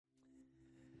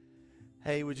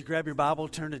Hey, would you grab your Bible,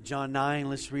 turn to John 9.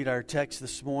 Let's read our text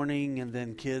this morning, and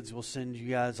then kids will send you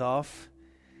guys off.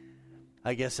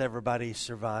 I guess everybody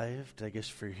survived. I guess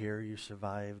if you're here, you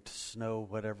survived snow,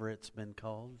 whatever it's been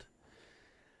called.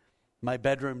 My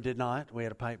bedroom did not. We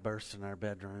had a pipe burst in our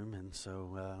bedroom, and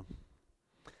so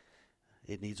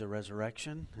it needs a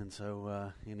resurrection. And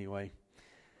so anyway,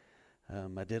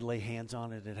 I did lay hands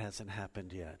on it. It hasn't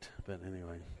happened yet, but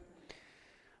anyway.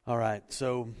 All right,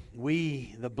 so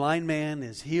the blind man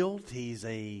is healed. He's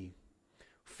a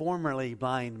formerly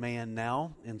blind man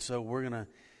now, and so we're going to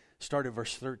start at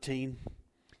verse 13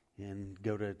 and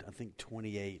go to, I think,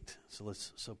 28.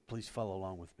 So please follow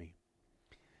along with me.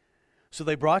 So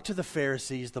they brought to the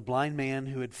Pharisees the blind man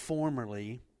who had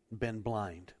formerly been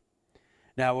blind.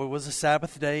 Now it was a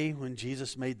Sabbath day when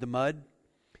Jesus made the mud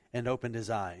and opened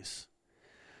his eyes.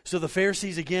 So the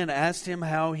Pharisees again asked him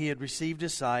how he had received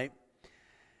his sight.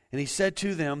 And he said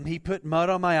to them, "He put mud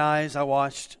on my eyes, I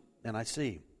washed, and I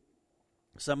see."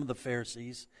 Some of the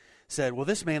Pharisees said, "Well,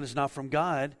 this man is not from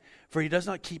God, for he does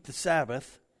not keep the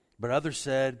Sabbath." But others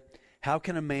said, "How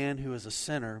can a man who is a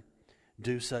sinner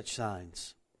do such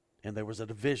signs?" And there was a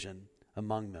division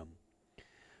among them.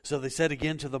 So they said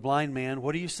again to the blind man,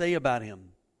 "What do you say about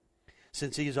him?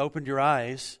 Since he has opened your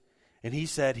eyes," and he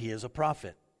said he is a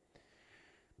prophet.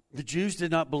 The Jews did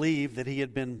not believe that he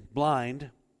had been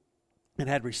blind and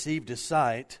had received his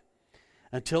sight,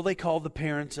 until they called the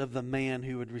parents of the man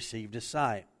who had received his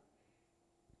sight.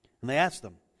 And they asked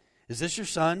them, "Is this your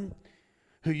son,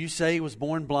 who you say was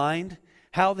born blind?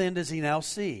 How then does he now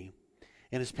see?"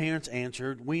 And his parents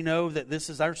answered, "We know that this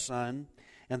is our son,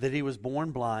 and that he was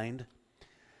born blind.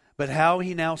 But how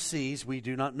he now sees we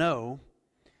do not know,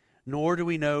 nor do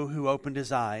we know who opened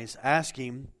his eyes. Ask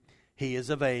him, he is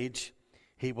of age,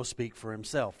 he will speak for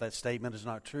himself." That statement is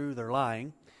not true, they're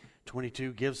lying.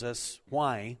 22 gives us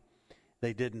why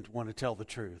they didn't want to tell the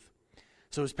truth.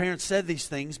 So his parents said these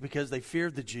things because they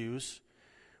feared the Jews.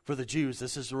 For the Jews,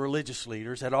 this is the religious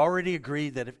leaders, had already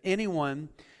agreed that if anyone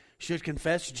should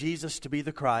confess Jesus to be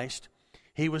the Christ,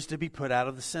 he was to be put out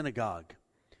of the synagogue.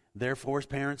 Therefore his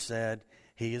parents said,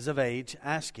 "He is of age,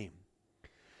 ask him."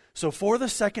 So for the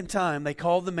second time they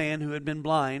called the man who had been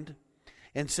blind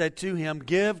and said to him,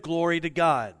 "Give glory to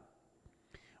God.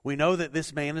 We know that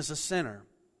this man is a sinner."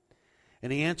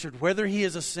 And he answered, "Whether he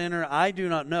is a sinner, I do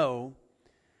not know.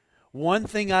 One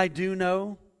thing I do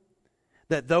know,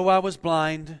 that though I was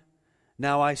blind,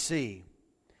 now I see."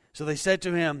 So they said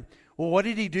to him, "Well, what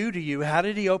did he do to you? How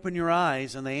did he open your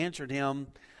eyes?" And they answered him,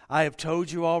 "I have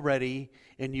told you already,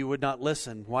 and you would not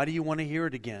listen. Why do you want to hear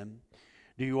it again?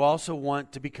 Do you also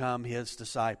want to become his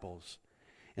disciples?"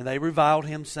 And they reviled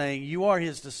him, saying, "You are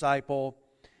his disciple,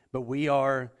 but we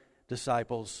are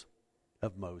disciples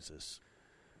of Moses."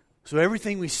 So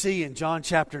everything we see in John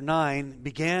chapter 9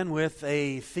 began with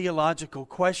a theological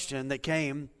question that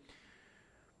came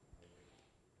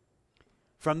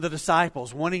from the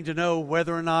disciples, wanting to know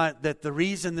whether or not that the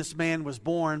reason this man was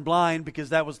born blind, because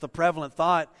that was the prevalent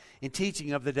thought and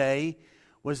teaching of the day,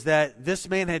 was that this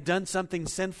man had done something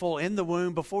sinful in the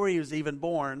womb before he was even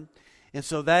born, and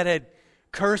so that had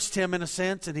cursed him in a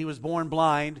sense, and he was born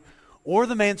blind, or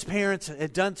the man's parents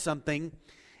had done something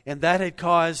and that had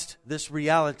caused this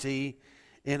reality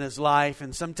in his life.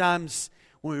 And sometimes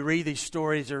when we read these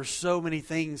stories, there are so many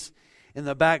things in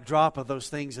the backdrop of those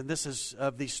things. And this is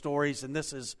of these stories, and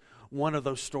this is one of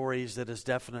those stories that is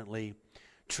definitely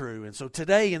true. And so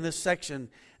today in this section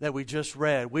that we just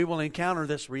read, we will encounter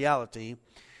this reality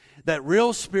that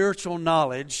real spiritual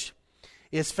knowledge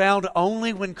is found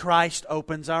only when Christ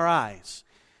opens our eyes.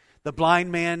 The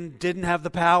blind man didn't have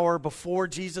the power before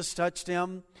Jesus touched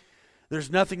him. There's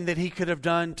nothing that he could have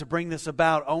done to bring this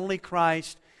about. Only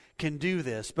Christ can do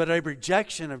this. But a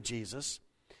rejection of Jesus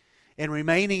and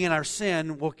remaining in our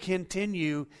sin will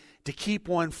continue to keep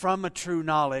one from a true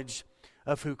knowledge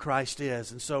of who Christ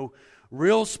is. And so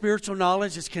real spiritual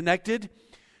knowledge is connected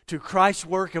to Christ's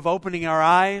work of opening our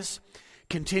eyes.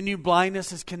 Continued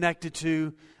blindness is connected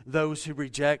to those who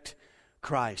reject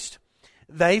Christ.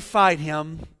 They fight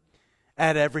him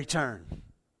at every turn,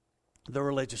 the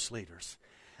religious leaders.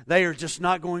 They are just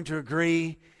not going to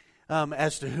agree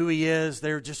as to who he is.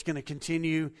 They're just going to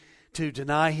continue to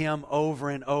deny him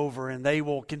over and over. And they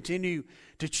will continue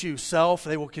to choose self.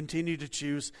 They will continue to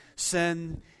choose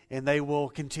sin. And they will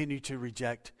continue to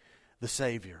reject the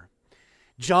Savior.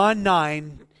 John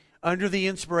 9, under the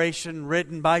inspiration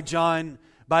written by John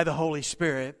by the Holy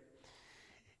Spirit,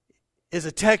 is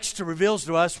a text that reveals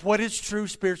to us what is true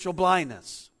spiritual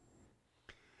blindness.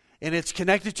 And it's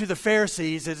connected to the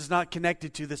Pharisees. It is not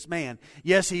connected to this man.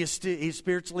 Yes, he's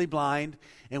spiritually blind,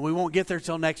 and we won't get there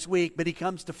till next week, but he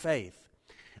comes to faith.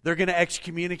 They're going to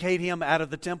excommunicate him out of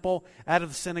the temple, out of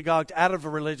the synagogue, out of a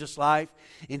religious life.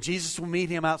 And Jesus will meet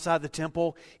him outside the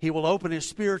temple. He will open his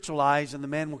spiritual eyes, and the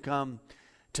man will come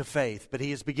to faith. But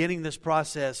he is beginning this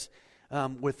process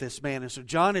with this man. And so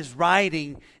John is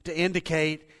writing to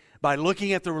indicate, by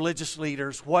looking at the religious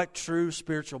leaders, what true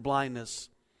spiritual blindness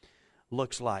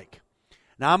looks like.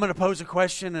 Now I'm going to pose a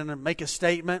question and make a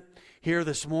statement here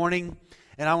this morning,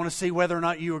 and I want to see whether or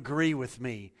not you agree with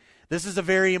me. This is a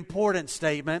very important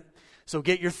statement, so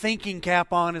get your thinking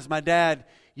cap on, as my dad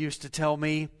used to tell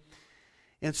me.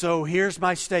 And so here's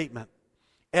my statement.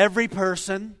 Every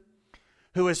person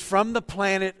who is from the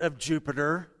planet of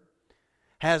Jupiter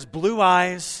has blue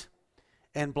eyes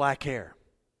and black hair.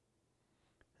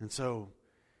 And so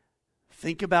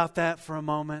think about that for a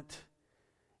moment.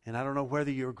 And I don't know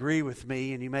whether you agree with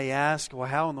me, and you may ask, well,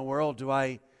 how in the world do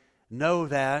I know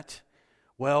that?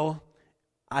 Well,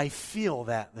 I feel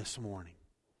that this morning.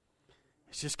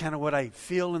 It's just kind of what I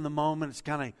feel in the moment. It's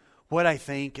kind of what I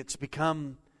think. It's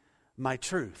become my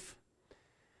truth.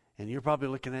 And you're probably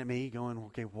looking at me going,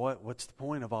 okay, what's the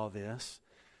point of all this?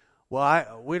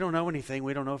 Well, we don't know anything.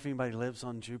 We don't know if anybody lives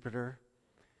on Jupiter.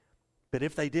 But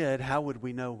if they did, how would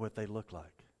we know what they look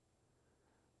like?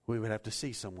 We would have to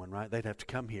see someone, right? They'd have to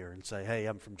come here and say, hey,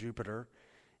 I'm from Jupiter,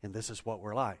 and this is what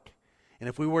we're like. And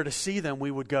if we were to see them,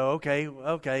 we would go,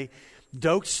 okay,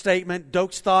 Doak's statement,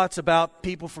 Doak's thoughts about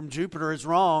people from Jupiter is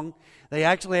wrong. They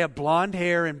actually have blonde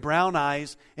hair and brown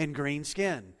eyes and green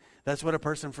skin. That's what a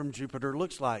person from Jupiter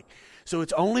looks like. So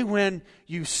it's only when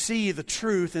you see the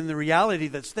truth and the reality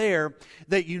that's there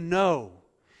that you know.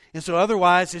 And so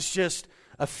otherwise, it's just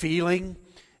a feeling.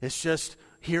 It's just,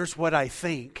 here's what I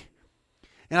think.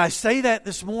 And I say that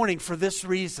this morning for this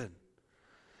reason.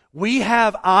 We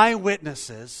have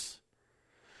eyewitnesses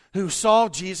who saw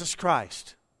Jesus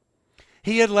Christ.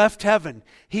 He had left heaven.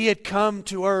 He had come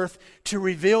to earth to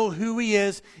reveal who He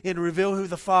is and reveal who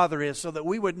the Father is, so that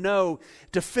we would know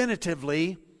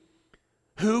definitively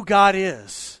who God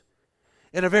is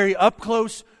in a very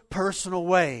up-close, personal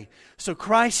way. So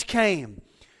Christ came.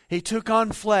 He took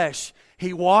on flesh.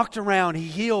 He walked around. He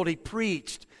healed. He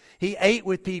preached. He ate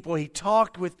with people. He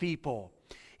talked with people.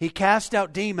 He cast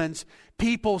out demons.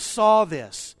 People saw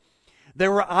this.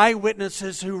 There were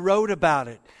eyewitnesses who wrote about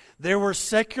it. There were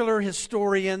secular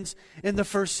historians in the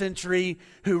first century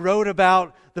who wrote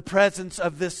about the presence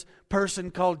of this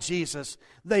person called Jesus.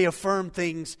 They affirmed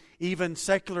things, even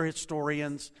secular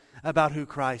historians, about who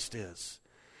Christ is.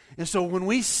 And so when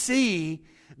we see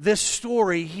this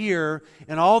story here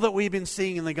and all that we've been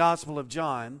seeing in the Gospel of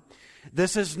John,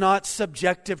 this is not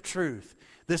subjective truth.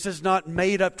 This is not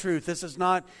made up truth. This is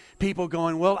not people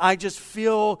going, well, I just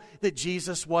feel that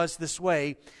Jesus was this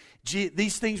way.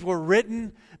 These things were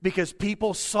written because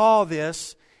people saw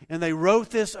this, and they wrote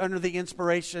this under the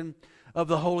inspiration of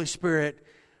the Holy Spirit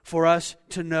for us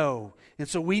to know. And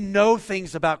so we know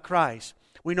things about Christ.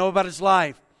 We know about His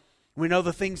life. We know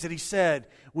the things that He said.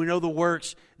 We know the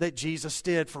works that Jesus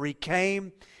did, for He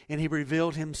came and He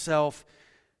revealed Himself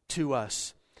to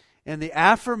us. And the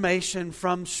affirmation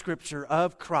from Scripture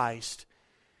of Christ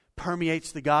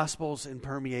permeates the Gospels and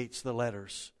permeates the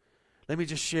letters. Let me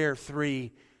just share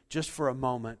three just for a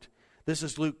moment. This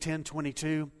is Luke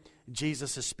 10:22.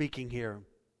 Jesus is speaking here.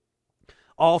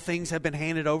 All things have been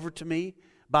handed over to me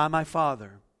by my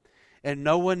Father, and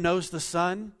no one knows the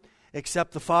Son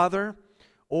except the Father,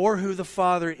 or who the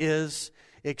Father is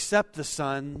except the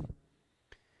Son,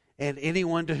 and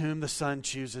anyone to whom the Son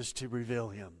chooses to reveal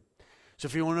Him. So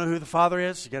if you want to know who the Father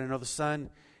is, you got to know the Son.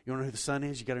 You want to know who the Son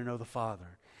is, you got to know the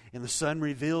Father. And the Son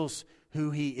reveals who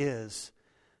He is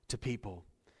to people.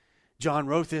 John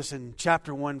wrote this in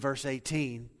chapter 1, verse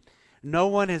 18. No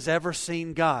one has ever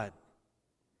seen God.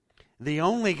 The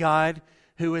only God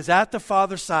who is at the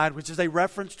Father's side, which is a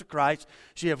reference to Christ.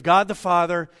 So you have God the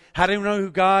Father. How do you know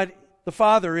who God the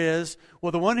Father is?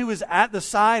 Well, the one who is at the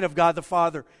side of God the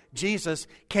Father, Jesus,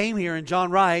 came here, and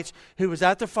John writes, who was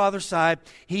at the Father's side,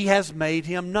 He has made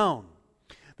Him known.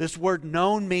 This word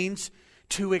known means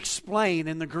to explain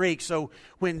in the Greek. So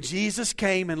when Jesus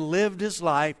came and lived His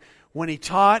life, when He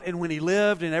taught and when He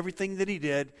lived and everything that He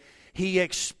did, He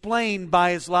explained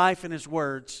by His life and His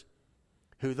words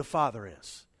who the Father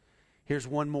is. Here's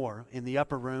one more. In the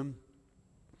upper room,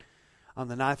 on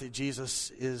the night that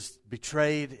Jesus is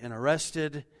betrayed and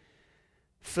arrested,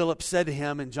 Philip said to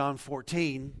Him in John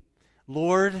 14,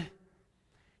 Lord,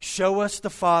 show us the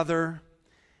Father,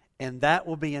 and that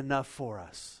will be enough for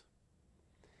us.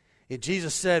 And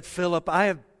Jesus said, Philip,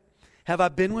 have I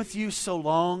been with you so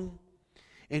long,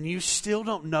 and you still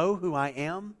don't know who I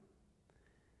am?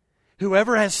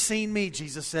 Whoever has seen me,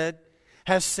 Jesus said,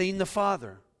 has seen the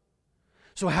Father.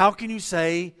 So how can you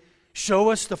say,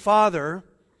 show us the Father?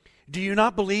 Do you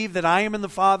not believe that I am in the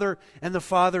Father and the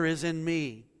Father is in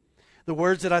me? The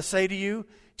words that I say to you,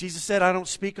 Jesus said, I don't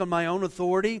speak on my own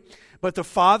authority, but the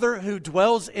Father who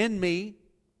dwells in me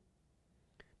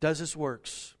does His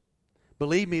works.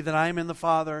 Believe me that I am in the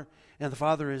Father and the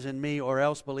Father is in me, or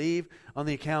else believe on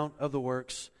the account of the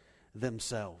works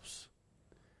themselves.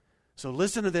 So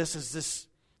listen to this as this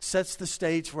sets the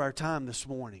stage for our time this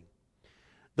morning.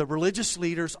 The religious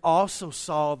leaders also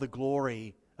saw the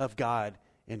glory of God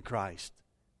in Christ.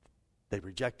 They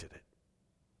rejected it.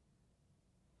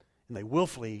 And they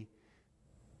willfully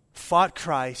fought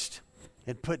Christ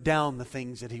and put down the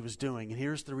things that He was doing. And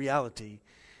here's the reality,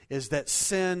 is that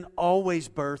sin always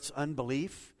births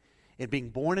unbelief. In being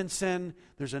born in sin,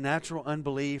 there's a natural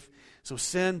unbelief. So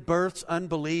sin births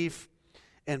unbelief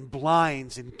and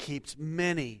blinds and keeps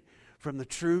many from the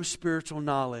true spiritual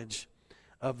knowledge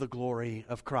of the glory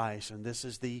of Christ. And this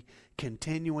is the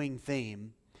continuing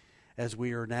theme as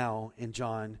we are now in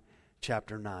John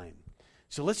chapter 9.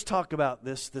 So let's talk about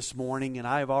this morning, and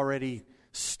I have already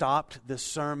stopped this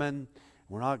sermon.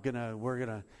 We're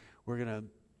gonna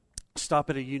stop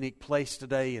at a unique place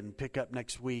today and pick up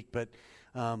next week, but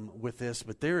with this.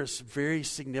 But there is very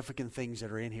significant things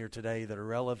that are in here today that are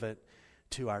relevant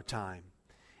to our time.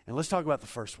 And let's talk about the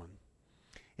first one.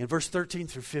 In verse 13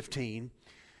 through 15,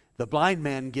 the blind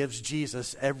man gives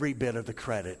Jesus every bit of the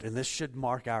credit, and this should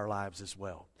mark our lives as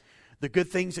well. The good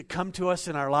things that come to us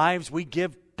in our lives, we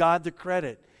give God the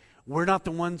credit. We're not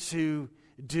the ones who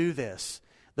do this.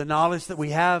 The knowledge that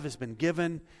we have has been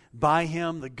given by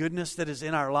Him, the goodness that is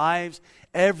in our lives,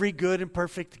 every good and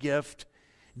perfect gift,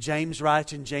 James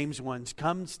writes in James 1,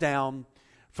 comes down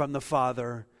from the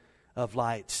Father of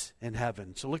lights in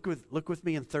heaven. So look with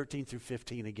me in 13 through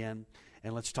 15 again,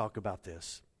 and let's talk about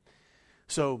this.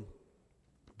 So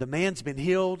the man's been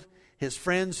healed. His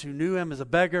friends who knew him as a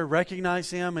beggar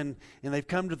recognize him, and they've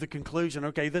come to the conclusion,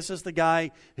 okay, this is the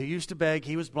guy who used to beg.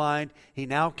 He was blind. He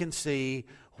now can see.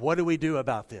 What do we do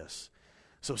about this?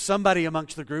 So somebody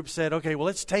amongst the group said, okay, well,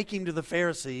 let's take him to the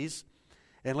Pharisees,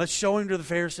 and let's show him to the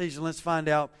Pharisees, and let's find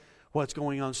out what's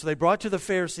going on. So they brought to the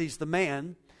Pharisees the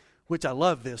man, which I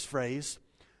love this phrase,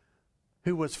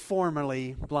 who was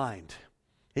formerly blind.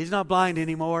 He's not blind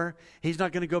anymore. He's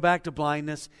not going to go back to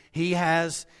blindness. He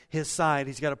has his sight.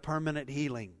 He's got a permanent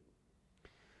healing.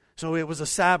 So it was a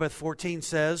Sabbath, 14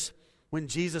 says, when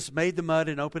Jesus made the mud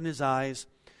and opened his eyes.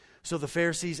 So the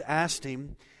Pharisees asked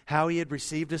him how he had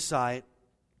received his sight.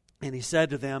 And he said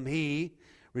to them, he,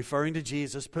 referring to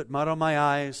Jesus, put mud on my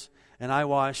eyes, and I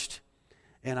washed,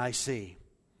 and I see.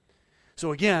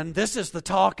 So again, this is the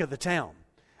talk of the town.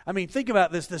 I mean, think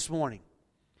about this morning.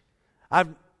 I've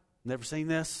never seen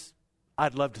this.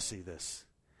 I'd love to see this.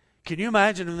 Can you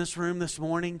imagine in this room this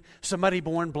morning, somebody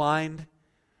born blind,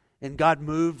 and God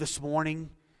moved this morning,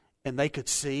 and they could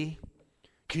see?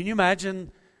 Can you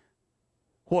imagine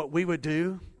what we would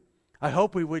do? I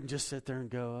hope we wouldn't just sit there and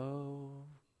go, oh,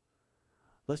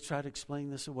 let's try to explain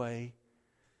this away.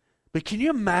 But can you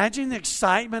imagine the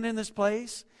excitement in this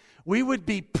place? We would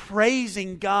be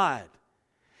praising God.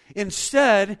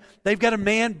 Instead, they've got a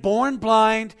man born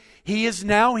blind. He is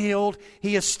now healed.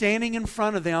 He is standing in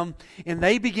front of them, and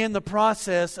they begin the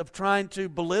process of trying to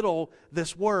belittle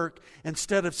this work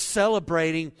instead of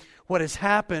celebrating what has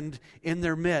happened in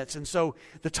their midst. And so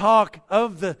the talk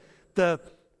of the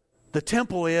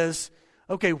temple is,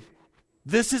 okay,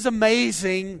 this is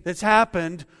amazing that's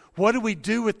happened. What do we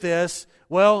do with this?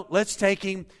 Well, let's take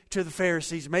him to the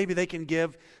Pharisees. Maybe they can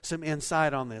give some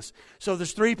insight on this. So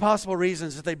there's three possible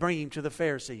reasons that they bring him to the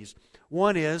Pharisees.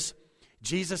 One is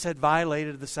Jesus had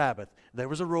violated the Sabbath. There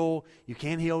was a rule. You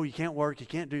can't heal, you can't work, you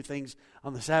can't do things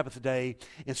on the Sabbath day.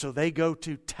 And so they go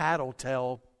to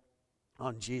tattletale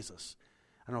on Jesus.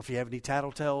 I don't know if you have any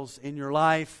tattletales in your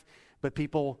life, but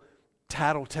people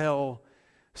tattletale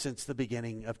since the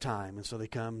beginning of time. And so they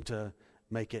come to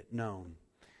make it known.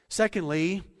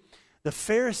 Secondly, the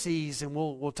Pharisees, and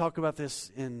we'll talk about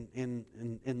this in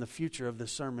the future of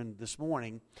this sermon this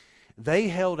morning, they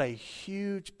held a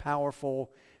huge,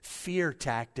 powerful fear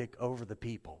tactic over the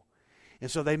people. And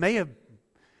so they may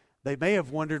have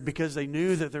wondered, because they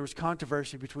knew that there was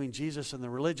controversy between Jesus and the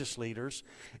religious leaders,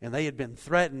 and they had been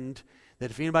threatened that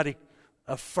if anybody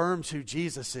affirms who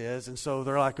Jesus is, and so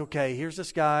they're like, okay, here's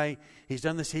this guy, he's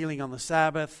done this healing on the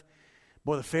Sabbath.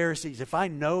 Boy, the Pharisees, if I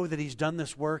know that he's done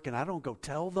this work and I don't go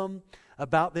tell them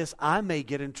about this, I may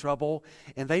get in trouble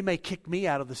and they may kick me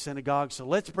out of the synagogue. So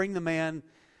let's bring the man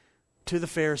to the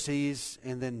Pharisees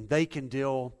and then they can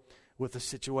deal with the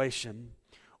situation.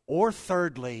 Or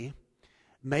thirdly,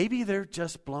 maybe they're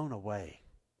just blown away.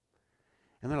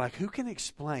 And they're like, who can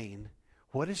explain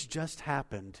what has just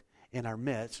happened in our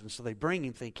midst? And so they bring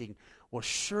him thinking, well,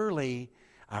 surely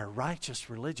our righteous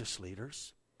religious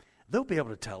leaders, they'll be able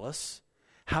to tell us,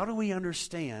 how do we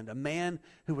understand a man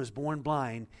who was born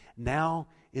blind now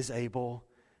is able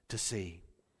to see?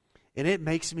 And it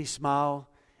makes me smile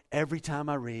every time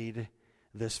I read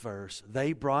this verse.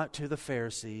 They brought to the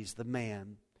Pharisees the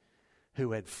man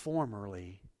who had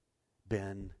formerly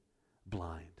been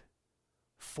blind.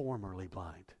 Formerly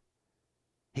blind.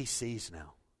 He sees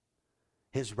now.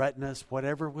 His retinas,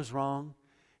 whatever was wrong,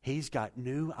 he's got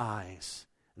new eyes.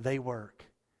 They work.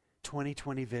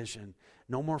 20/20 vision.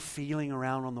 No more feeling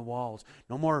around on the walls.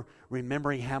 No more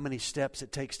remembering how many steps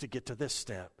it takes to get to this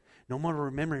step. No more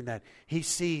remembering that. He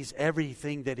sees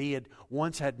everything that he had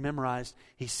once had memorized.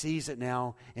 He sees it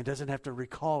now and doesn't have to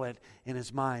recall it in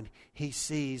his mind. He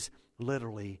sees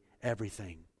literally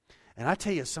everything. And I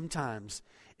tell you, sometimes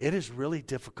it is really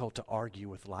difficult to argue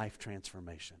with life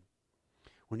transformation.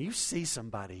 When you see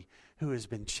somebody who has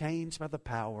been changed by the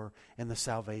power and the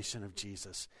salvation of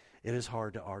Jesus, it is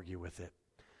hard to argue with it.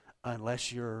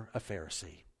 Unless you're a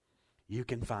Pharisee, you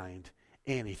can find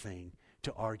anything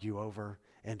to argue over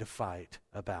and to fight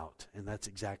about. And that's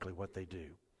exactly what they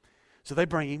do. So they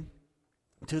bring him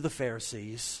to the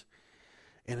Pharisees,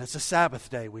 and it's a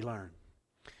Sabbath day, we learn.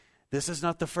 This is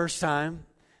not the first time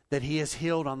that he is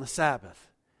healed on the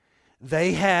Sabbath.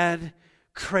 They had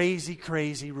crazy,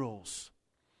 crazy rules.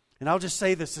 And I'll just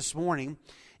say this morning.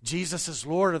 Jesus is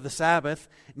Lord of the Sabbath,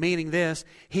 meaning this,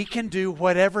 he can do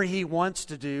whatever he wants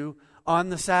to do on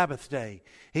the Sabbath day.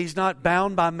 He's not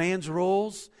bound by man's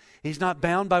rules. He's not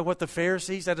bound by what the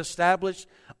Pharisees had established.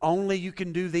 Only you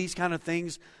can do these kind of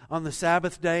things on the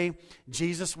Sabbath day.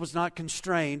 Jesus was not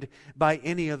constrained by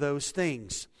any of those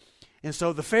things. And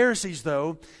so the Pharisees,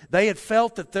 though, they had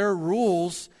felt that their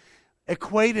rules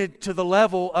equated to the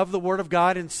level of the Word of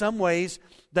God. In some ways,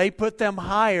 they put them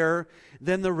higher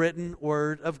than the written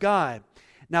Word of God.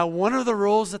 Now, one of the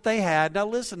rules that they had, now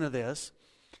listen to this.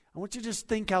 I want you to just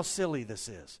think how silly this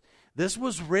is. This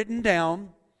was written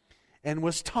down and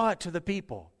was taught to the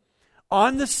people.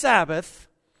 On the Sabbath,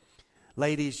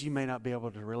 ladies, you may not be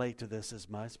able to relate to this as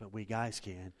much, but we guys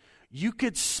can. You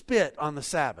could spit on the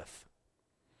Sabbath,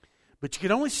 but you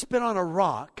could only spit on a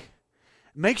rock.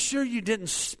 Make sure you didn't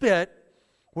spit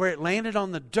where it landed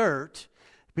on the dirt,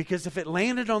 because if it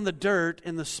landed on the dirt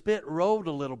and the spit rolled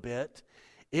a little bit,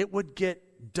 it would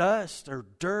get dust or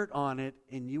dirt on it,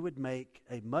 and you would make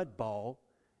a mud ball,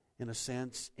 in a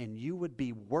sense, and you would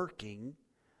be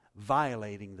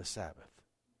violating the Sabbath.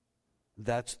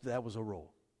 That was a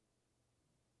rule.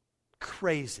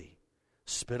 Crazy.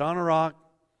 Spit on a rock,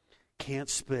 can't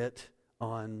spit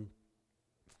on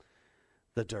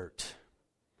the dirt.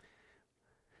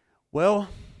 Well,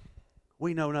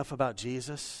 we know enough about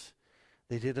Jesus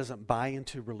that he doesn't buy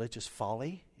into religious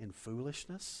folly and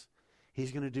foolishness.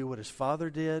 He's going to do what his Father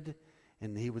did,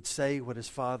 and he would say what his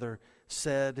Father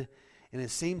said. And it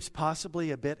seems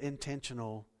possibly a bit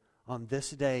intentional on this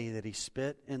day that he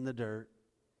spit in the dirt,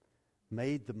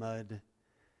 made the mud,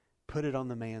 put it on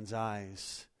the man's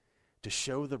eyes to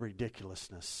show the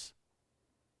ridiculousness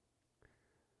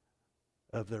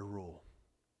of their rule.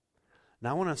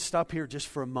 Now I want to stop here just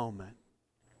for a moment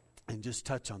and just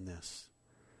touch on this.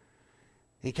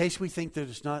 In case we think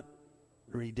there's not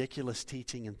ridiculous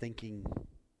teaching and thinking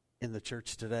in the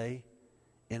church today,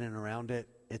 in and around it,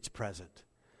 it's present.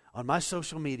 On my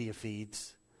social media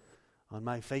feeds, on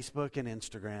my Facebook and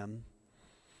Instagram,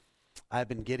 I've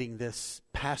been getting this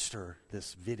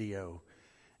video.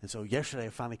 And so yesterday I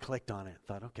finally clicked on it.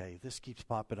 Thought, okay, this keeps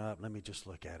popping up. Let me just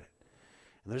look at it.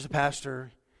 And there's a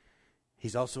pastor.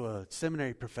 He's also a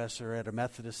seminary professor at a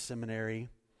Methodist seminary.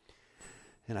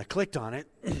 And I clicked on it,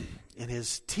 and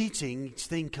his teaching, each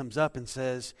thing comes up and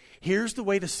says, here's the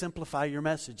way to simplify your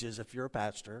messages if you're a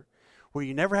pastor, where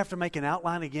you never have to make an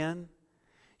outline again.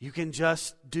 You can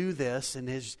just do this. And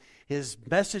his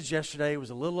message yesterday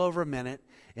was a little over a minute,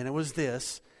 and it was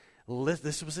this.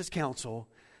 This was his counsel.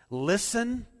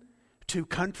 Listen to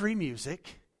country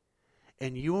music,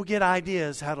 and you will get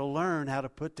ideas how to learn how to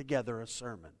put together a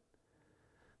sermon.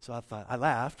 So I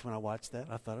laughed when I watched that.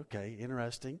 I thought, okay,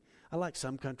 interesting. I like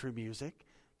some country music,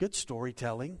 good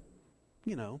storytelling,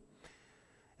 And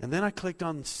then I clicked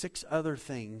on 6 other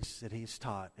things that he's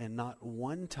taught, and not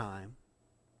one time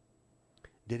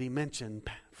did he mention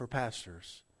for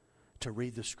pastors to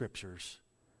read the scriptures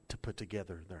to put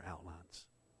together their outlines.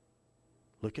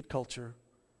 Look at culture,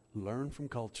 learn from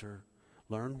culture,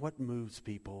 learn what moves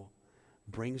people,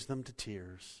 brings them to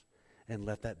tears, and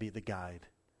let that be the guide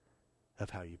of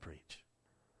how you preach.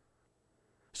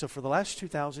 So for the last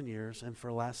 2,000 years, and for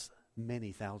the last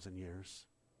many thousand years,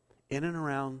 in and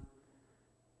around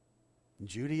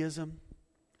Judaism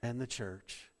and the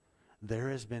church, there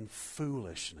has been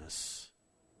foolishness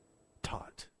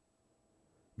taught.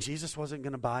 Jesus wasn't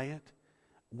going to buy it.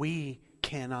 We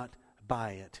cannot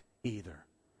buy it either.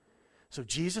 So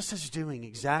Jesus is doing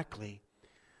exactly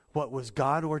what was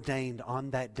God ordained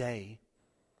on that day,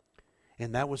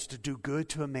 and that was to do good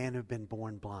to a man who had been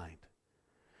born blind.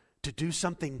 To do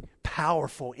something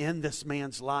powerful in this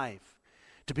man's life,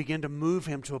 to begin to move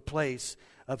him to a place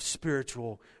of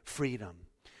spiritual freedom.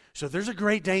 So there's a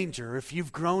great danger if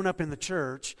you've grown up in the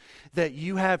church that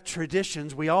you have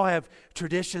traditions. We all have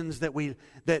traditions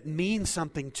that mean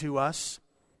something to us,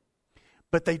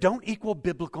 but they don't equal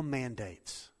biblical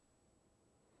mandates.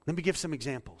 Let me give some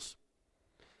examples.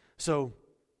 So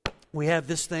we have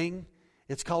this thing,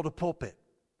 it's called a pulpit.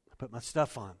 I put my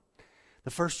stuff on.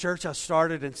 The first church I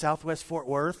started in Southwest Fort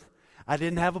Worth, I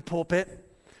didn't have a pulpit.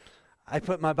 I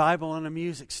put my Bible on a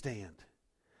music stand.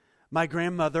 My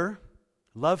grandmother,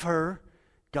 love her,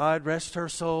 God rest her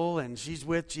soul, and she's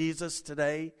with Jesus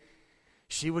today.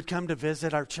 She would come to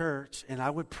visit our church, and I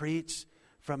would preach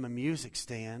from a music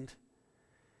stand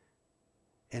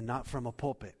and not from a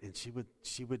pulpit. And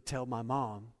she would tell my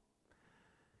mom,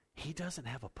 he doesn't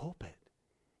have a pulpit.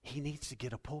 He needs to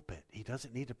get a pulpit. He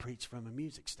doesn't need to preach from a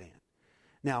music stand.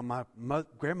 Now, my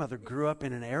grandmother grew up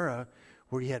in an era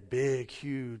where you had big,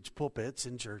 huge pulpits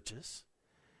in churches.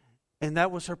 And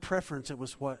that was her preference. It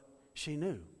was what she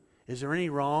knew. Is there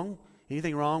anything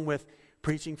wrong with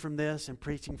preaching from this and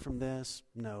preaching from this?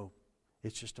 No,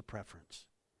 it's just a preference.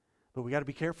 But we got to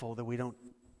be careful that we don't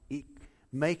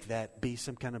make that be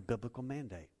some kind of biblical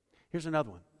mandate. Here's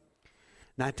another one.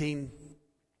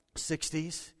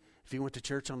 1960s, if you went to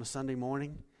church on a Sunday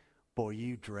morning, boy,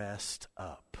 you dressed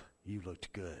up. You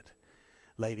looked good.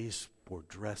 Ladies wore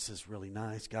dresses really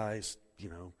nice. Guys,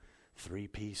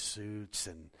 three-piece suits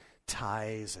and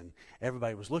ties, and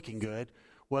everybody was looking good.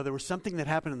 Well, there was something that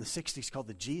happened in the 60s called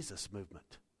the Jesus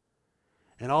movement.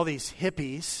 And all these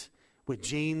hippies with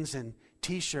jeans and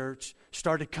T-shirts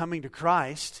started coming to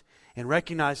Christ and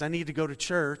recognized, I need to go to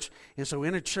church. And so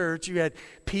in a church, you had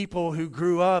people who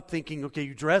grew up thinking, okay,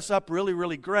 you dress up really,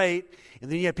 really great. And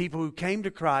then you had people who came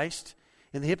to Christ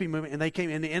in the hippie movement, and they came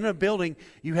in a building.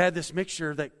 You had this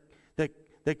mixture that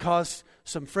caused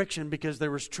some friction because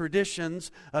there was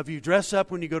traditions of you dress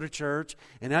up when you go to church,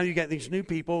 and now you got these new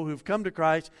people who've come to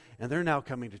Christ, and they're now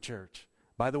coming to church.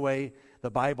 By the way,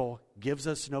 the Bible gives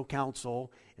us no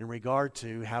counsel in regard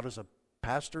to how does a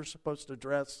pastor supposed to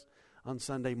dress on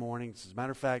Sunday mornings. As a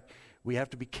matter of fact, we have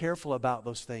to be careful about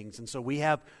those things, and so we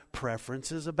have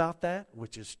preferences about that,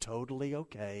 which is totally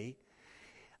okay.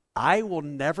 I will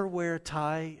never wear a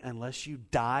tie unless you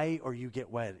die or you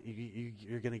get wed.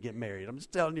 You're going to get married. I'm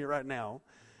just telling you right now.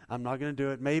 I'm not going to do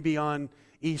it. Maybe on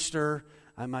Easter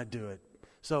I might do it.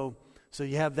 So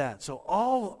you have that. So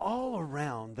all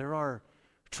around there are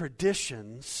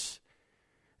traditions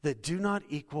that do not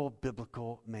equal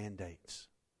biblical mandates.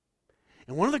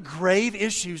 And one of the grave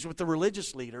issues with the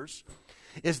religious leaders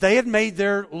is they had made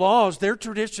their laws, their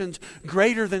traditions,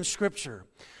 greater than Scripture.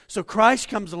 So Christ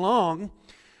comes along,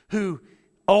 who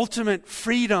ultimate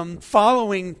freedom,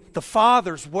 following the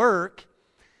Father's work,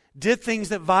 did things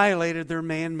that violated their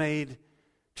man-made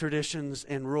traditions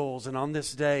and rules. And on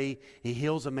this day, he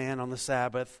heals a man on the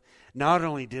Sabbath. Not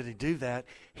only did he do that,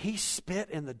 he spit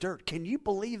in the dirt. Can you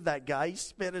believe that guy? He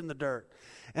spit in the dirt.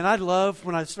 And I love,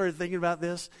 when I started thinking about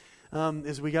this,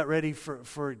 as we got ready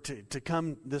to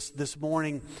come this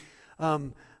morning,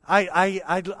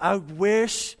 I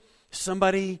wish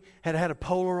somebody had a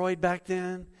Polaroid back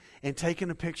then and taken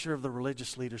a picture of the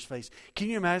religious leader's face. Can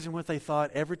you imagine what they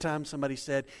thought every time somebody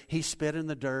said he spit in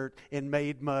the dirt and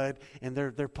made mud, and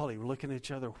they're probably looking at each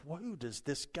other, who does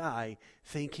this guy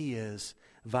think he is,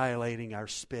 violating our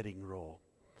spitting rule?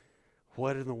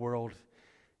 What in the world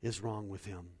is wrong with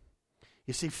him?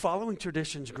 You see, following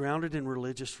traditions grounded in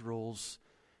religious rules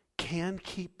can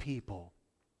keep people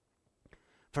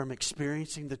from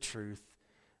experiencing the truth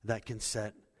that can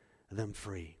set them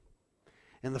free.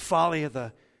 And the folly of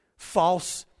the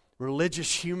false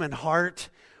religious human heart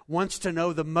wants to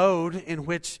know the mode in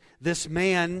which this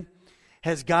man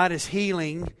has got his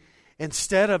healing,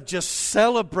 instead of just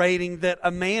celebrating that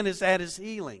a man has had his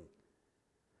healing.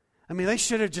 I mean, they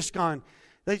should have just gone,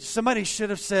 somebody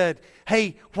should have said,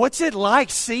 hey, what's it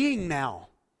like seeing now?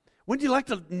 Wouldn't you like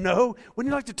to know?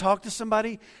 Wouldn't you like to talk to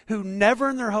somebody who never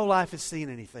in their whole life has seen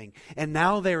anything, and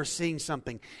now they are seeing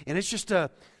something, and it's just a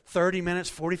 30 minutes,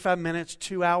 45 minutes,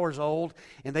 2 hours old,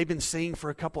 and they've been seeing for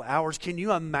a couple hours. Can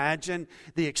you imagine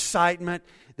the excitement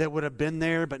that would have been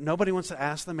there? But nobody wants to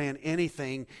ask the man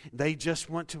anything. They just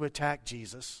want to attack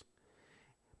Jesus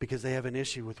because they have an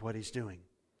issue with what he's doing.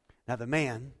 Now the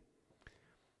man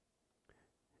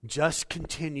just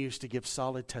continues to give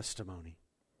solid testimony.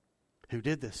 Who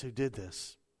did this? Who did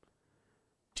this?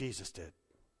 Jesus did.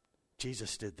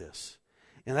 Jesus did this.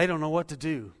 And they don't know what to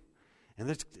do.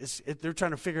 And they're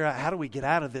trying to figure out, how do we get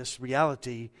out of this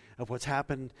reality of what's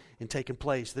happened and taken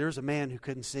place? There's a man who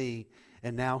couldn't see,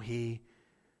 and now he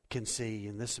can see.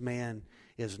 And this man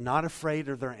is not afraid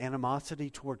of their animosity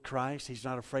toward Christ. He's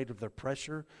not afraid of their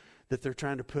pressure that they're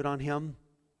trying to put on him.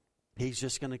 He's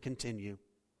just going to continue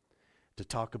to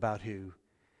talk about who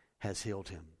has healed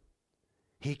him.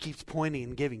 He keeps pointing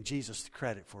and giving Jesus the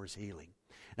credit for his healing.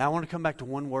 Now I want to come back to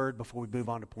one word before we move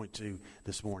on to point 2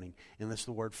 this morning, and that's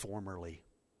the word formerly.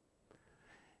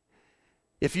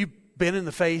 If you've been in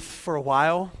the faith for a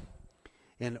while,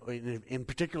 and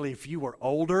particularly if you were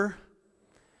older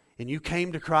and you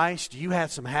came to Christ, you had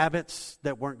some habits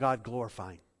that weren't God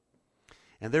glorifying.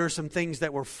 And there are some things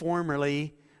that were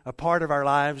formerly a part of our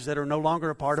lives that are no longer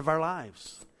a part of our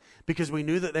lives, because we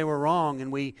knew that they were wrong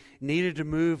and we needed to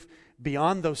move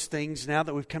beyond those things now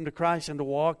that we've come to Christ and to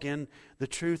walk in the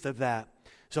truth of that.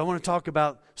 So I want to talk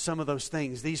about some of those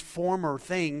things. These former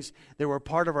things that were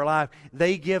part of our life,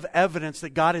 they give evidence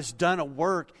that God has done a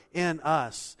work in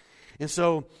us. And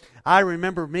so I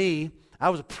remember I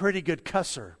was a pretty good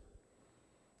cusser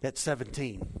at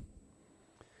 17.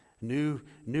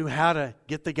 Knew how to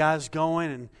get the guys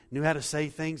going and knew how to say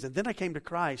things. And then I came to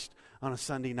Christ on a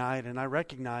Sunday night and I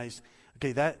recognized,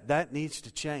 okay, that needs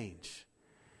to change.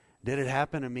 Did it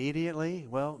happen immediately?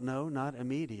 Well, no, not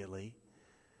immediately.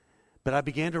 But I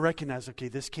began to recognize, okay,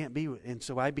 this can't be. And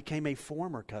so I became a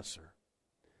former cusser.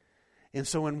 And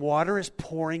so when water is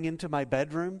pouring into my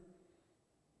bedroom,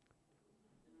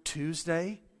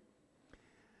 Tuesday,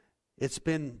 it's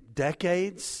been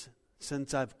decades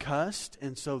since I've cussed,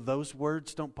 and so those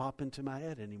words don't pop into my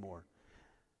head anymore.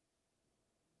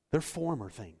 They're former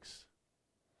things.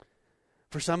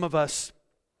 For some of us,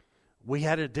 we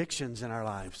had addictions in our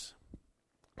lives,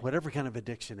 whatever kind of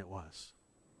addiction it was.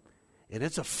 And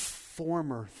it's a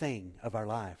former thing of our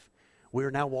life. We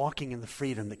are now walking in the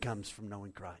freedom that comes from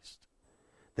knowing Christ,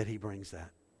 that He brings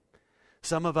that.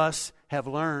 Some of us have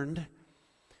learned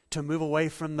to move away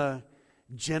from the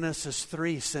Genesis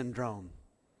 3 syndrome,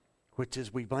 which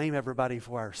is we blame everybody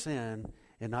for our sin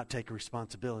and not take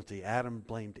responsibility. Adam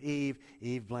blamed Eve.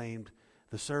 Eve blamed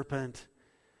the serpent.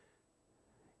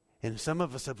 And some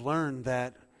of us have learned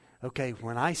that, okay,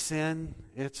 when I sin,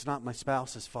 it's not my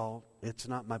spouse's fault. It's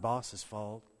not my boss's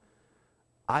fault.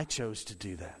 I chose to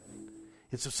do that.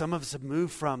 And so some of us have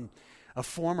moved from a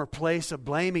former place of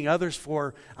blaming others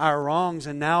for our wrongs,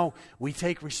 and now we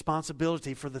take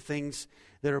responsibility for the things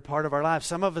that are part of our lives.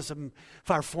 Some of us in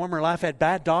our former life had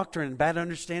bad doctrine and bad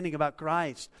understanding about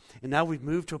Christ, and now we've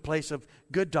moved to a place of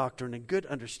good doctrine and good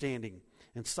understanding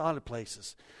in solid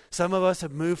places. Some of us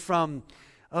have moved from,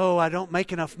 I don't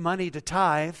make enough money to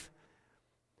tithe,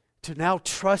 to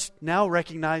now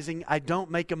recognizing I don't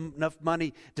make enough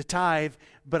money to tithe,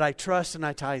 but I trust and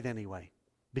I tithe anyway,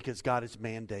 because God has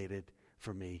mandated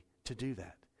for me to do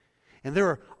that. And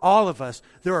there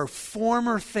are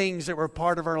former things that were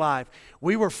part of our life.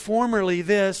 We were formerly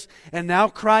this, and now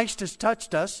Christ has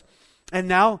touched us, and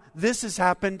now this has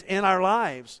happened in our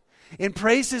lives. And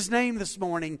praise His name this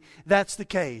morning, that's the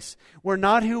case. We're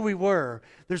not who we were.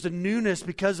 There's a newness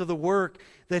because of the work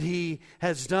that He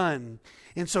has done.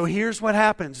 And so here's what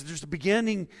happens. There's a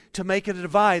beginning to make it a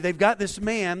divide. They've got this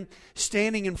man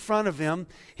standing in front of him.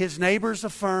 His neighbors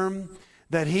affirm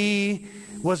that he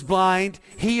was blind.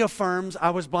 He affirms,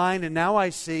 I was blind and now I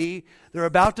see. They're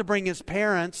about to bring his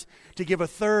parents to give a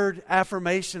third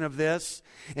affirmation of this.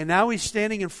 And now he's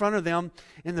standing in front of them,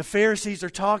 and the Pharisees are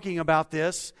talking about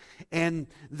this, and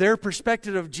their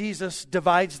perspective of Jesus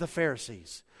divides the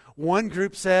Pharisees. One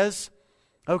group says,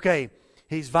 okay,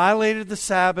 He's violated the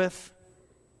Sabbath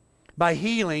by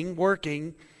healing,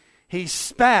 working. He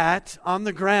spat on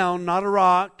the ground, not a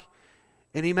rock,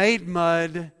 and He made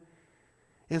mud.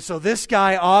 And so this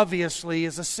guy obviously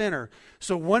is a sinner.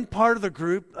 So one part of the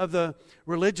group of the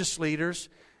religious leaders,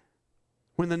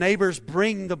 when the neighbors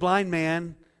bring the blind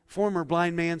man, former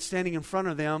blind man standing in front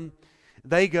of them,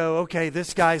 they go, okay,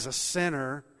 this guy's a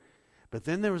sinner. But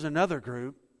then there was another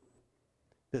group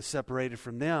that separated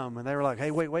from them, and they were like,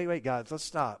 hey, wait, guys, let's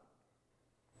stop.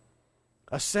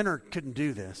 A sinner couldn't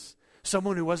do this.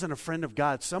 Someone who wasn't a friend of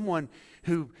God, someone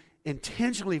who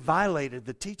intentionally violated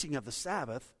the teaching of the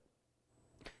Sabbath,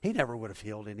 he never would have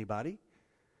healed anybody.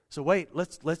 So wait,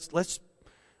 let's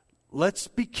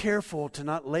be careful to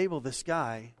not label this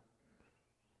guy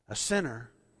a sinner,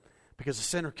 because a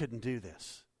sinner couldn't do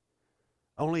this.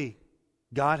 Only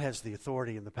God has the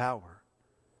authority and the power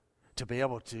to be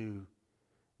able to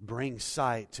bring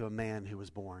sight to a man who was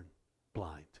born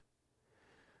blind.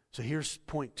 So here's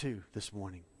point 2 this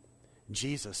morning.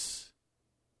 Jesus,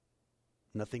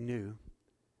 nothing new,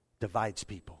 divides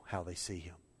people how they see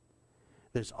him.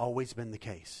 There's always been the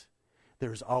case.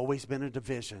 There's always been a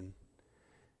division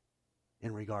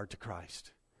in regard to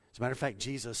Christ. As a matter of fact,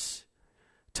 Jesus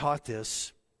taught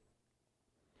this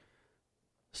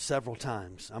several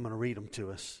times. I'm going to read them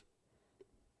to us.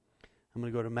 I'm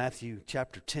going to go to Matthew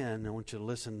chapter 10. I want you to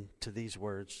listen to these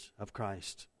words of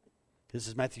Christ. This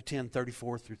is Matthew 10,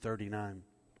 34 through 39.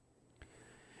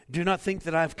 Do not think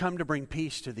that I have come to bring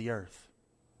peace to the earth.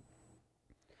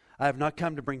 I have not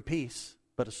come to bring peace,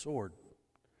 but a sword.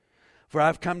 For I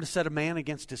have come to set a man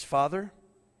against his father,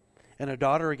 and a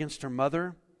daughter against her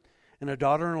mother, and a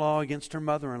daughter-in-law against her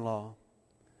mother-in-law.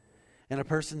 And a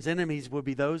person's enemies will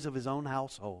be those of his own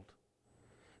household.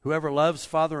 Whoever loves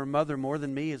father or mother more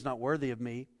than me is not worthy of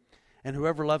me, and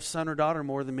whoever loves son or daughter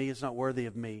more than me is not worthy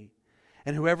of me.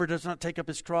 And whoever does not take up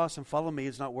his cross and follow me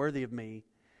is not worthy of me.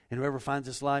 And whoever finds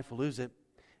his life will lose it,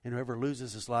 and whoever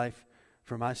loses his life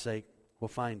for my sake will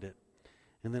find it.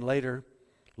 And then later,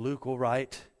 Luke will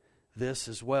write this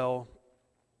as well.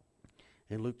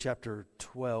 In Luke chapter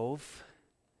 12,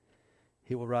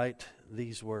 he will write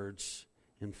these words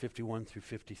in 51 through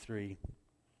 53.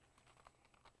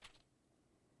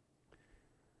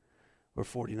 Or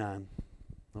 49.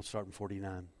 I'll start in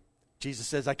 49. Jesus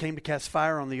says, I came to cast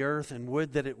fire on the earth, and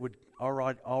would that it would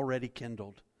already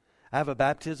kindled. I have a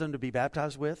baptism to be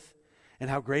baptized with, and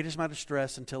how great is my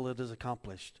distress until it is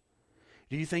accomplished.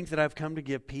 Do you think that I have come to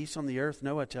give peace on the earth?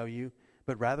 No, I tell you,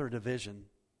 but rather a division.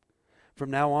 From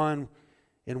now on,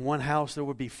 in one house there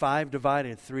will be 5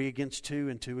 divided, 3 against 2,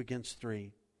 and 2 against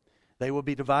 3. They will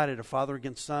be divided, a father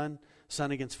against son,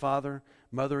 son against father,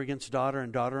 mother against daughter,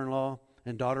 and daughter-in-law,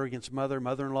 and daughter against mother,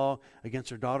 mother-in-law against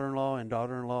her daughter-in-law, and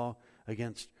daughter-in-law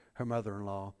against her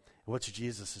mother-in-law. What's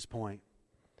Jesus' point?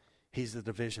 He's the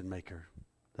division maker.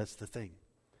 That's the thing.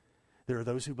 There are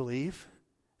those who believe,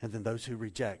 and then those who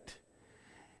reject.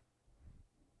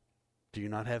 Do you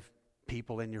not have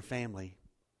people in your family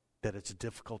that it's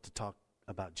difficult to talk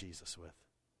about Jesus with?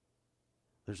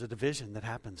 There's a division that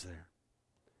happens there.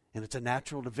 And it's a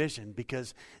natural division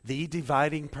because the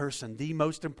dividing person, the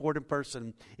most important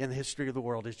person in the history of the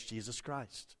world is Jesus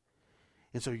Christ.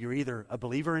 And so you're either a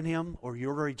believer in him or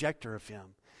you're a rejecter of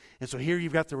him. And so here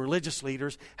you've got the religious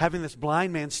leaders having this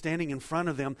blind man standing in front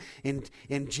of them. And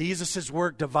Jesus'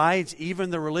 work divides even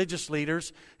the religious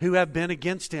leaders who have been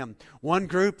against him. One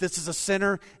group, this is a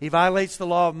sinner. He violates the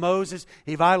law of Moses.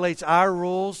 He violates our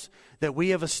rules that we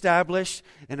have established.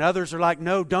 And others are like,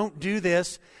 no, don't do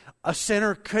this. A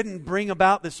sinner couldn't bring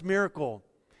about this miracle.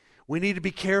 We need to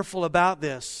be careful about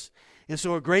this. And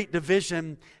so a great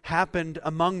division happened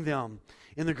among them.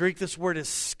 In the Greek, this word is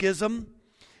schism.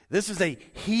 This is a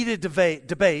heated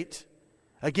debate,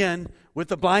 again, with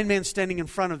the blind man standing in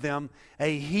front of them,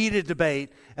 a heated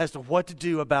debate as to what to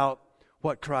do about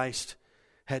what Christ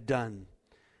had done.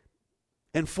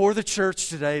 And for the church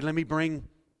today, let me bring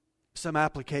some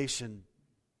application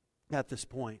at this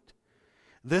point.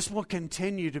 This will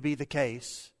continue to be the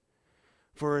case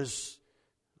for as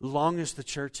long as the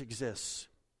church exists.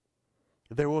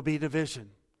 There will be division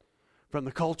from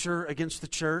the culture against the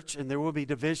church, and there will be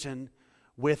division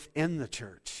within the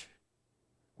church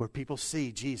where people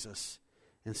see Jesus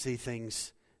and see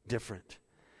things different.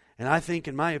 And I think,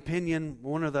 in my opinion,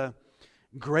 one of the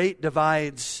great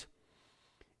divides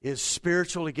is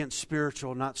spiritual against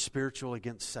spiritual, not spiritual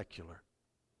against secular.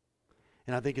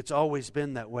 And I think it's always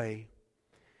been that way.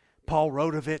 Paul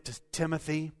wrote of it to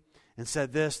Timothy and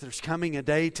said this, there's coming a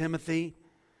day, Timothy,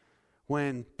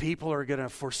 when people are going to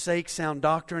forsake sound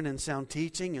doctrine and sound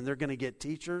teaching, and they're going to get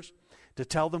teachers to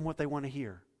tell them what they want to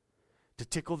hear, to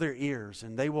tickle their ears.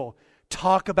 And they will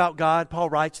talk about God. Paul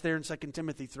writes there in 2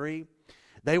 Timothy 3.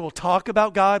 They will talk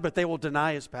about God, but they will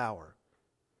deny his power.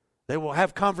 They will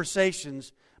have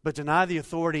conversations, but deny the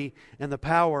authority and the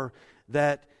power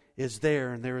that is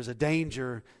there. And there is a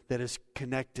danger that is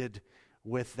connected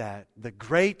with that. The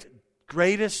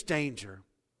greatest danger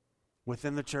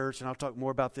within the church, and I'll talk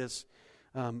more about this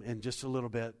in just a little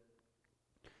bit,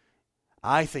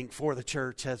 I think for the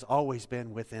church has always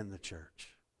been within the church.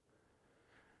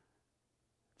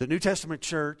 The New Testament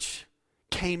church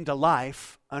came to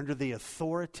life under the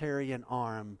authoritarian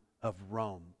arm of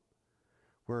Rome,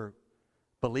 where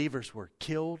believers were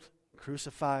killed,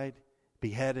 crucified,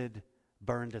 beheaded,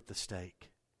 burned at the stake.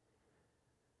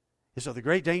 And so the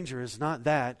great danger is not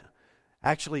that.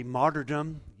 Actually,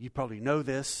 martyrdom, you probably know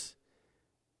this,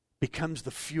 becomes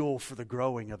the fuel for the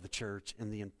growing of the church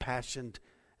and the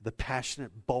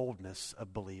passionate boldness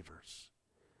of believers.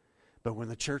 But when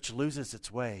the church loses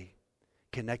its way,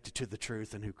 connected to the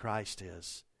truth and who Christ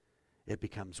is, it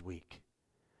becomes weak.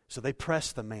 So they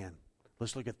press the man.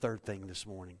 Let's look at third thing this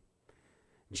morning.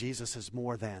 Jesus is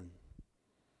more than.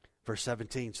 Verse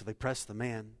 17, so they press the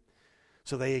man.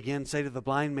 So they again say to the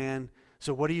blind man,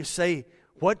 so what do you say?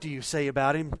 What do you say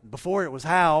about him? Before it was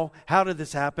how did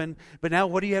this happen? But now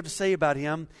what do you have to say about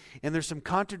him? And there's some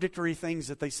contradictory things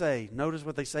that they say. Notice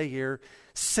what they say here.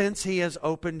 Since he has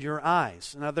opened your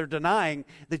eyes. Now they're denying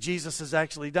that Jesus has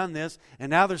actually done this.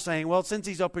 And now they're saying, well, since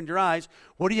he's opened your eyes,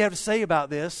 what do you have to say about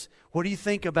this? What do you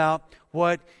think about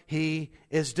what he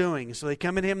is doing? So they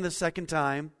come at him the second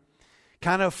time,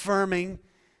 kind of affirming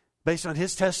based on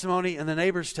his testimony and the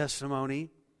neighbor's testimony.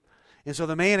 And so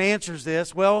the man answers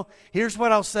this, well, here's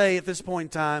what I'll say at this point in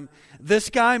time.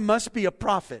 This guy must be a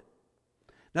prophet.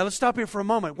 Now let's stop here for a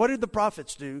moment. What did the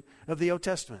prophets do of the Old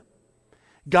Testament?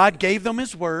 God gave them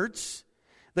his words.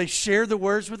 They shared the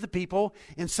words with the people.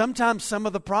 And sometimes some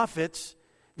of the prophets,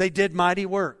 they did mighty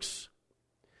works.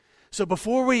 So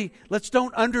let's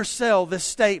don't undersell this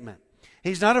statement.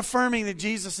 He's not affirming that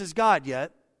Jesus is God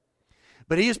yet,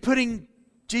 but he is putting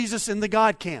Jesus in the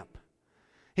God camp.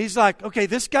 He's like, okay,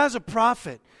 this guy's a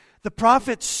prophet. The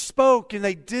prophets spoke and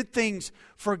they did things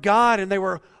for God and they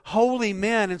were holy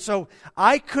men. And so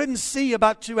I couldn't see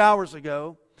about 2 hours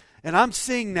ago, and I'm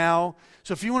seeing now.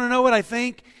 So if you want to know what I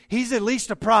think, he's at least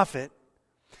a prophet.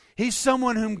 He's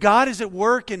someone whom God is at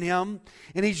work in him,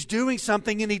 and he's doing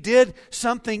something, and he did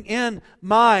something in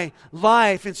my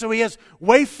life. And so he has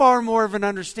way far more of an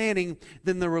understanding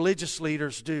than the religious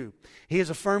leaders do. He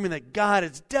is affirming that God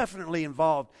is definitely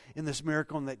involved in this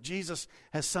miracle and that Jesus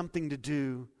has something to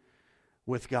do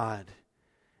with God.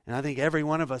 And I think every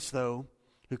one of us, though,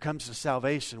 who comes to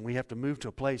salvation, we have to move to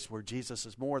a place where Jesus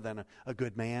is more than a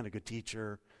good man, a good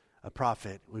teacher, a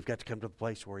prophet. We've got to come to the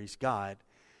place where he's God.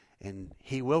 And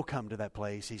he will come to that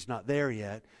place. He's not there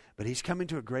yet, but he's coming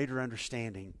to a greater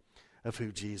understanding of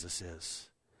who Jesus is.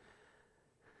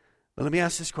 But let me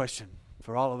ask this question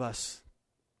for all of us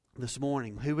this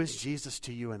morning. Who is Jesus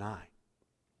to you and I?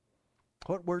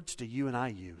 What words do you and I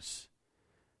use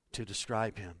to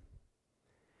describe him?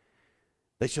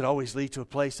 They should always lead to a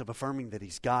place of affirming that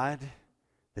he's God,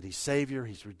 that he's Savior,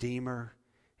 he's Redeemer,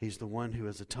 he's the one who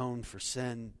has atoned for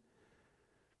sin.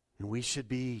 And we should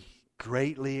be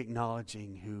greatly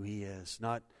acknowledging who he is,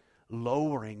 not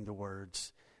lowering the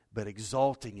words, but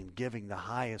exalting and giving the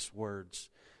highest words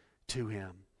to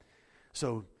him.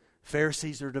 So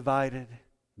Pharisees are divided.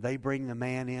 They bring the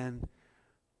man in.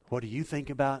 What do you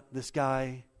think about this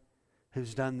guy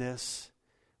who's done this?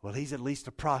 Well, he's at least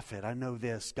a prophet. I know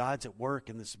this. God's at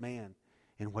work in this man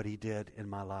in what he did in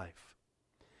my life.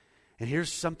 And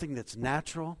here's something that's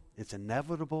natural. It's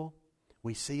inevitable.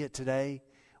 We see it today.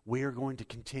 We are going to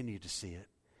continue to see it.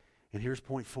 And here's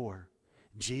point 4.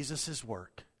 Jesus'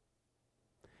 work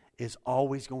is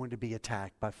always going to be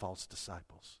attacked by false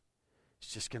disciples.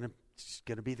 It's just going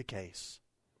to be the case.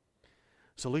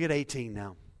 So look at 18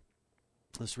 now.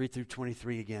 Let's read through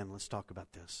 23 again. Let's talk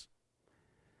about this.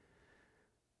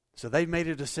 So they've made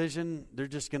a decision. They're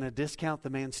just going to discount the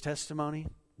man's testimony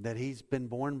that he's been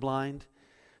born blind.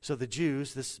 So the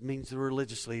Jews, this means the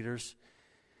religious leaders,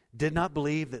 did not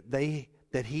believe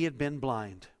that he had been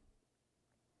blind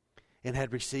and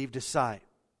had received his sight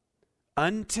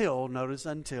until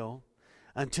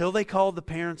they called the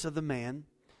parents of the man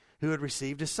who had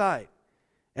received his sight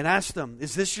and asked them,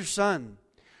 "Is this your son,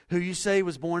 who you say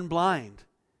was born blind?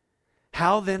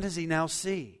 How then does he now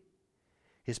see?"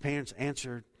 His parents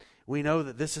answered, "We know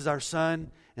that this is our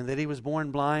son and that he was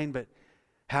born blind, but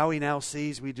how he now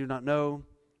sees we do not know,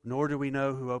 nor do we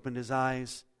know who opened his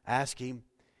eyes. Ask him.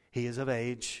 He is of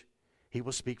age. He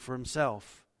will speak for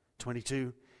himself."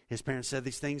 22, his parents said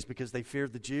these things because they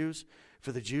feared the Jews,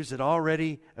 for the Jews had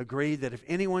already agreed that if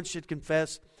anyone should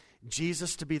confess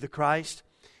Jesus to be the Christ,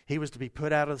 he was to be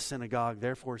put out of the synagogue.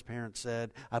 Therefore his parents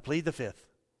said, "I plead the fifth.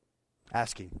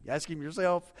 Ask him. Ask him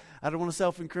yourself. I don't want to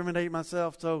self-incriminate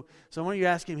myself. So why don't you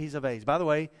ask him? He's of age." By the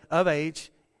way, of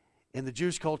age in the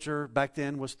Jewish culture back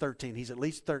then was 13. He's at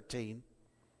least 13.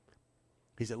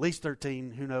 He's at least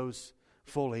 13. Who knows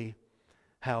fully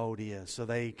how old he is. So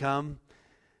they come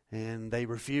and they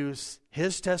refuse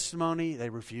his testimony. They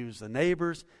refuse the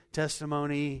neighbor's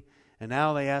testimony. And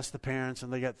now they ask the parents,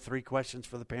 and they got 3 questions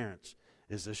for the parents.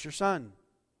 Is this your son?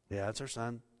 Yeah, it's our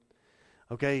son.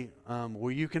 Okay,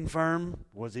 will you confirm,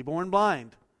 was he born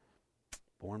blind?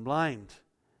 Born blind.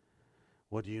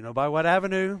 What do you know by what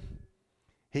avenue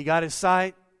he got his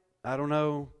sight? I don't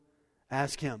know.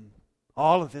 Ask him.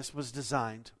 All of this was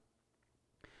designed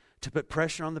to put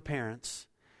pressure on the parents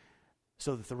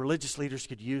so that the religious leaders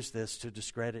could use this to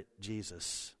discredit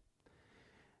Jesus.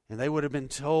 And they would have been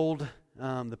told,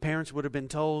 the parents would have been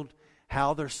told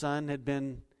how their son had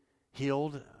been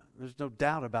healed. There's no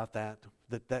doubt about that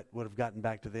would have gotten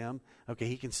back to them. Okay,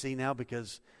 he can see now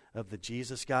because of the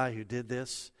Jesus guy who did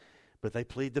this, but they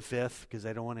plead the fifth because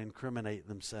they don't want to incriminate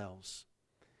themselves.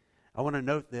 I want to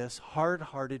note this: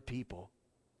 hard-hearted people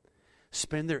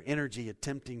spend their energy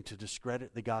attempting to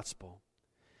discredit the gospel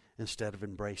instead of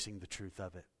embracing the truth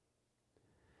of it.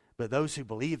 But those who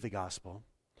believe the gospel,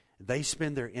 they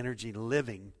spend their energy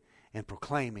living and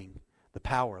proclaiming the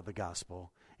power of the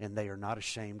gospel, and they are not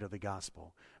ashamed of the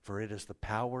gospel, for it is the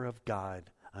power of God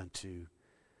unto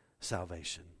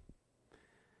salvation.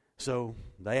 So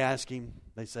they ask him,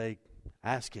 they say,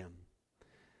 ask him.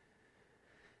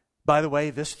 By the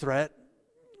way, this threat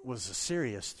was a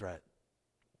serious threat.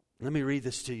 Let me read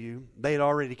this to you. They had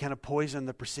already kind of poisoned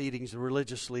the proceedings, the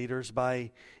religious leaders,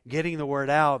 by getting the word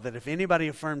out that if anybody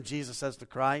affirmed Jesus as the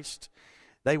Christ,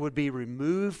 they would be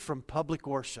removed from public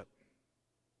worship.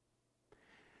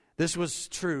 This was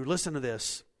true. Listen to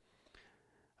this.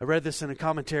 I read this in a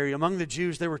commentary. Among the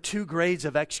Jews, there were two grades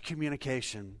of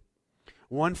excommunication.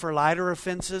 One for lighter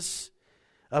offenses,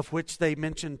 of which they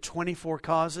mentioned 24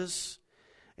 causes,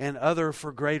 and other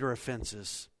for greater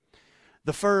offenses.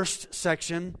 The first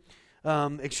section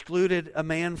excluded a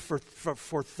man for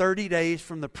 30 days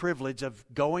from the privilege of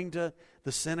going to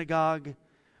the synagogue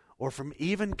or from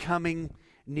even coming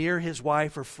near his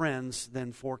wife or friends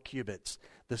than 4 cubits.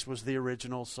 This was the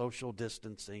original social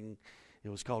distancing. It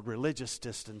was called religious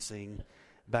distancing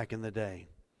back in the day.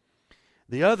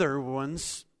 The other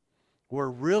ones were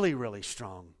really, really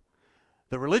strong.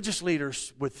 The religious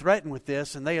leaders would threaten with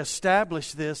this, and they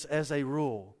established this as a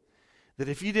rule, that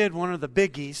if you did one of the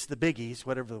biggies,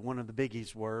 whatever one of the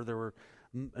biggies were, there were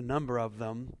a number of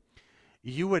them,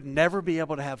 you would never be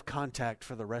able to have contact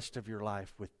for the rest of your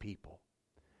life with people.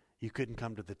 You couldn't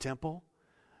come to the temple.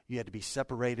 You had to be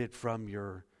separated from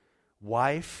your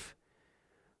wife,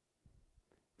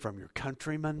 from your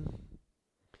countrymen.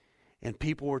 And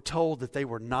people were told that they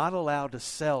were not allowed to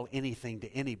sell anything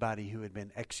to anybody who had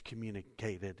been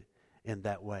excommunicated in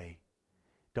that way.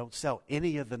 Don't sell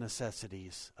any of the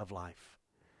necessities of life.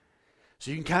 So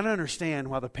you can kind of understand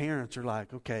why the parents are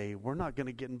like, okay, we're not going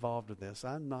to get involved with this.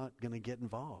 I'm not going to get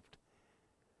involved.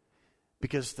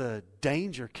 Because the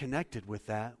danger connected with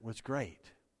that was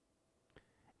great.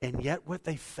 And yet what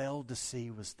they failed to see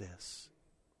was this.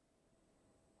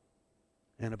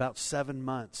 In about 7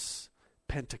 months,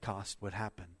 Pentecost would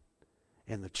happen,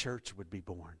 and the church would be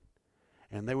born.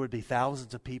 And there would be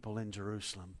thousands of people in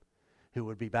Jerusalem who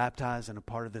would be baptized and a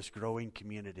part of this growing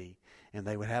community, and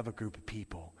they would have a group of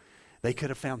people. They could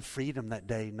have found freedom that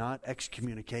day, not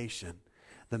excommunication.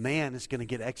 The man is going to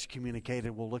get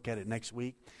excommunicated. We'll look at it next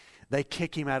week. They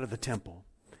kick him out of the temple,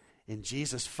 and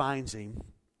Jesus finds him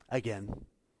again,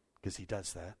 because he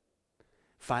does that.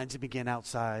 Finds him again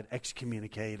outside,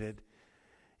 excommunicated,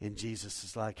 and Jesus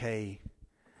is like, hey,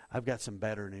 I've got some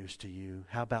better news to you.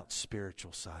 How about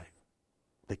spiritual sight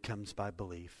that comes by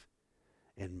belief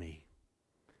in me?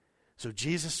 So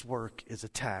Jesus' work is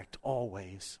attacked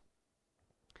always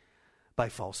by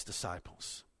false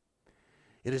disciples.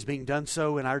 It is being done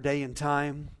so in our day and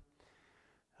time.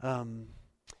 And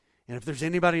if there's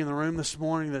anybody in the room this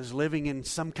morning that is living in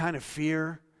some kind of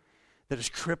fear that is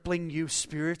crippling you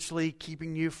spiritually,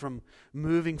 keeping you from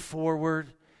moving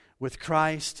forward with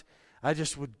Christ, I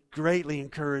just would greatly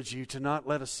encourage you to not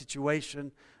let a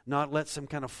situation, not let some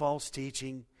kind of false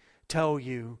teaching tell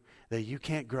you that you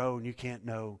can't grow and you can't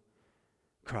know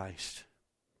Christ.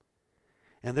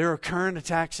 And there are current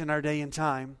attacks in our day and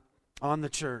time on the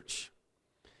church.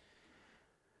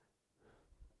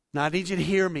 Now I need you to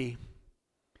hear me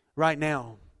right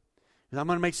now. I'm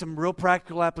going to make some real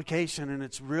practical application, and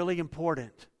it's really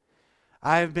important.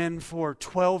 I have been for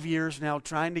 12 years now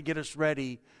trying to get us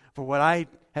ready for what I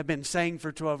have been saying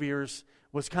for 12 years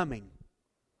was coming.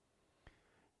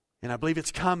 And I believe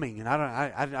it's coming. And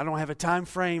I don't have a time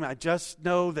frame. I just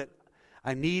know that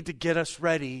I need to get us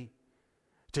ready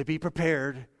to be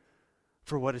prepared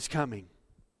for what is coming.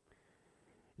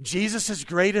 Jesus'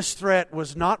 greatest threat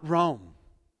was not Rome,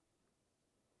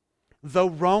 though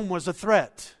Rome was a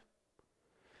threat.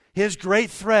 His great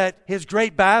threat, his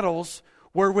great battles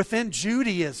were within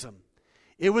Judaism.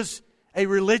 It was a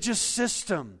religious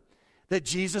system that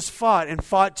Jesus fought and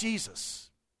fought Jesus.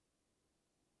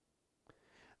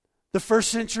 The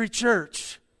first century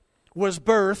church was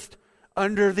birthed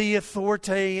under the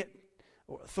authoritarian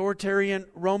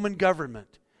Roman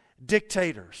government,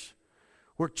 dictators,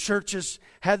 where churches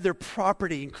had their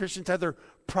property and Christians had their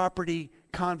property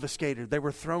confiscated. They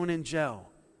were thrown in jail.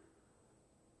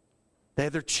 They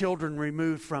had their children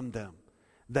removed from them.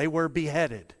 They were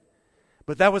beheaded.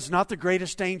 But that was not the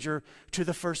greatest danger to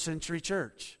the first century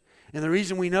church. And the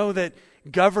reason we know that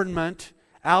government,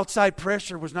 outside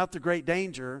pressure, was not the great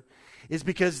danger is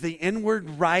because the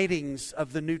inward writings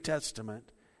of the New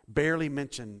Testament barely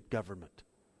mention government.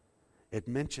 It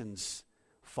mentions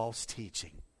false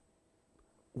teaching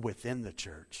within the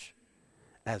church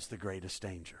as the greatest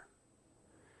danger.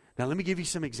 Now let me give you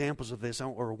some examples of this,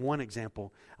 or one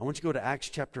example. I want you to go to Acts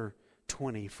chapter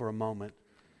 20 for a moment,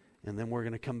 and then we're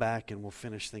going to come back and we'll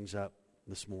finish things up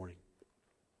this morning.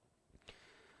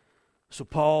 So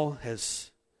Paul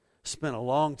has spent a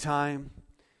long time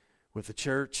with the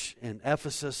church in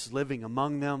Ephesus, living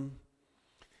among them,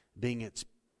 being its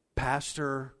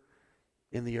pastor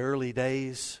in the early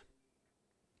days.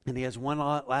 And he has one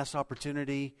last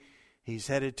opportunity. He's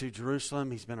headed to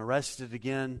Jerusalem. He's been arrested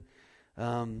again.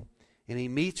 And he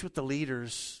meets with the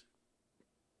leaders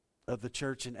of the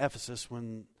church in Ephesus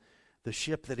when the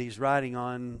ship that he's riding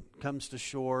on comes to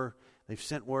shore. They've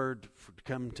sent word to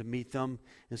come to meet them.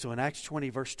 And so in Acts 20,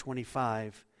 verse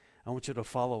 25, I want you to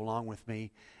follow along with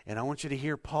me. And I want you to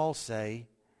hear Paul say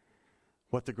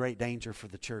what the great danger for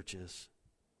the church is.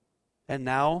 And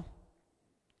now,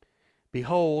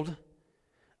 behold,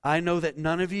 I know that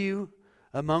none of you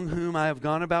among whom I have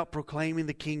gone about proclaiming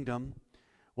the kingdom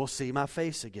will see my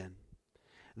face again.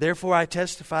 Therefore I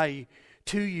testify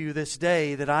to you this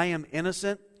day that I am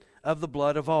innocent of the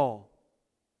blood of all.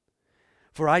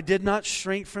 For I did not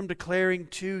shrink from declaring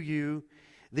to you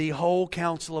the whole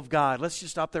counsel of God. Let's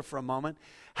just stop there for a moment.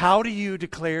 How do you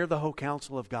declare the whole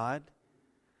counsel of God?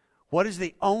 What is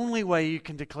the only way you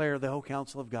can declare the whole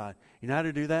counsel of God? You know how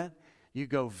to do that? You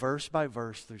go verse by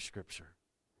verse through Scripture.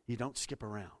 You don't skip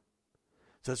around.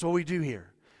 So that's what we do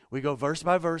here. We go verse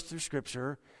by verse through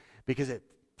Scripture because it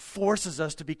forces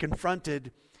us to be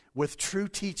confronted with true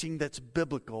teaching that's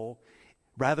biblical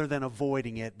rather than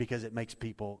avoiding it because it makes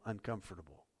people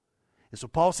uncomfortable. And so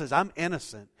Paul says, I'm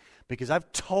innocent because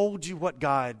I've told you what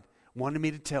God wanted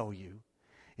me to tell you.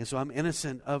 And so I'm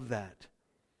innocent of that.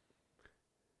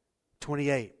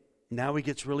 28. Now he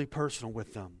gets really personal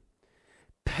with them.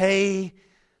 Pay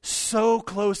so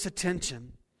close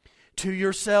attention to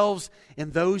yourselves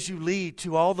and those you lead,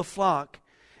 to all the flock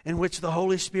in which the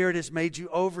Holy Spirit has made you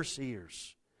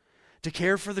overseers, to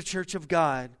care for the church of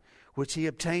God, which he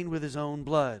obtained with his own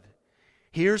blood.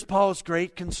 Here's Paul's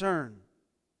great concern.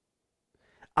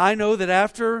 I know that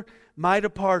after my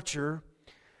departure,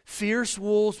 fierce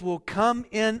wolves will come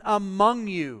in among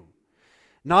you.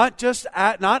 Not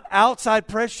outside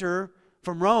pressure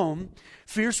from Rome.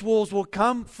 Fierce wolves will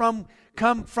come from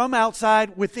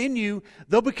outside within you.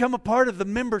 They'll become a part of the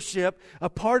membership, a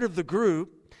part of the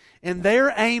group, and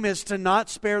their aim is to not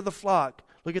spare the flock.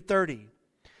 Look at 30.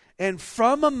 And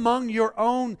from among your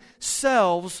own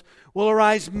selves will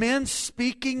arise men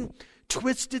speaking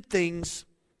twisted things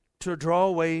to draw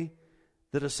away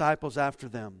the disciples after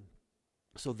them.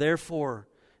 So therefore,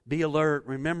 be alert,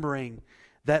 remembering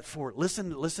that listen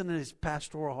to his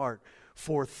pastoral heart.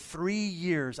 For 3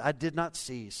 years I did not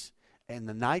cease, in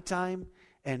the nighttime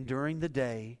and during the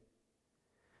day,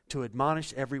 to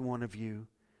admonish every one of you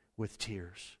with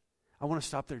tears. I want to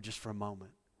stop there just for a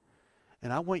moment.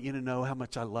 And I want you to know how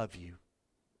much I love you.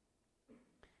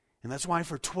 And that's why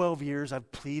for 12 years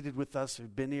I've pleaded with us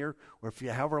who've been here, or if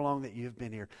you however long that you've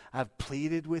been here, I've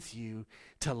pleaded with you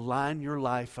to line your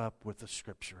life up with the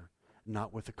Scripture,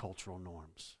 not with the cultural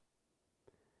norms.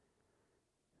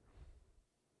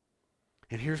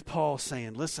 And here's Paul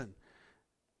saying, listen,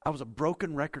 I was a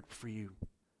broken record for you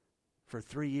for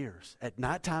 3 years. At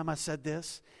nighttime I said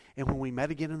this, and when we met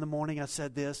again in the morning I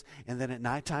said this, and then at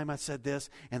nighttime I said this,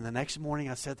 and the next morning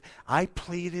I said, I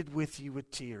pleaded with you with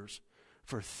tears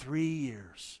for 3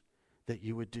 years that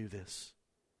you would do this.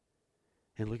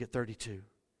 And look at 32.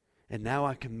 And now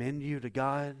I commend you to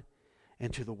God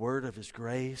and to the word of his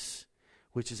grace,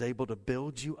 which is able to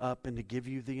build you up and to give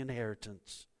you the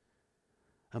inheritance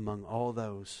among all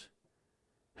those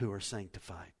who are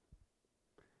sanctified.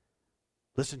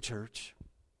 Listen, church.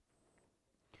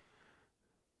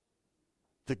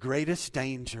 The greatest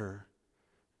danger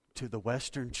to the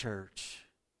Western church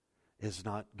is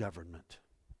not government.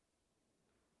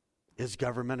 Is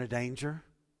government a danger?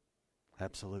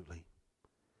 Absolutely.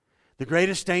 The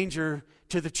greatest danger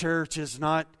to the church is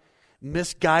not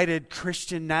misguided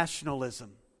Christian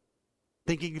nationalism,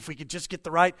 thinking if we could just get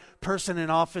the right person in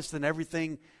office, then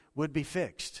everything would be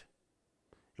fixed.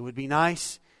 It would be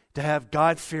nice to have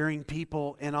God-fearing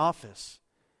people in office.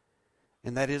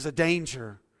 And that is a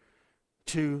danger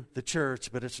to the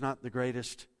church, but it's not the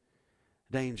greatest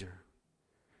danger.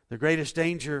 The greatest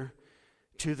danger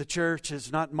to the church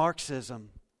is not Marxism,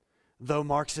 though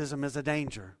Marxism is a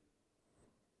danger.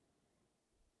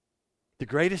 The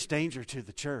greatest danger to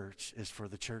the church is for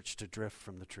the church to drift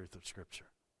from the truth of Scripture.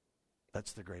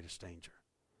 That's the greatest danger.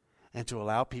 And to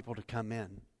allow people to come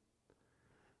in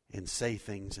and say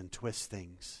things and twist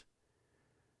things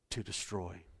to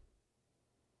destroy.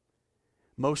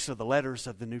 Most of the letters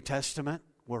of the New Testament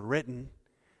were written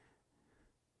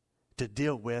to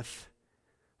deal with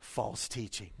false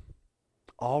teaching.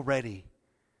 Already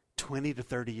 20 to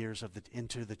 30 years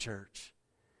into the church,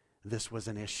 this was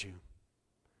an issue.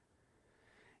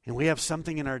 And we have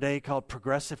something in our day called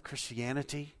progressive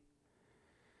Christianity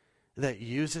that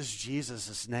uses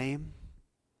Jesus' name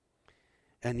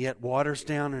and yet waters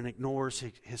down and ignores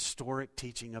historic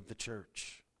teaching of the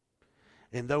church.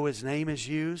 And though his name is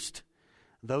used,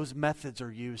 those methods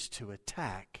are used to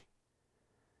attack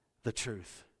the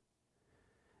truth.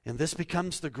 And this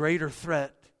becomes the greater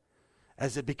threat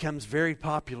as it becomes very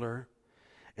popular.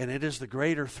 And it is the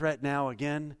greater threat now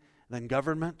again than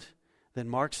government, than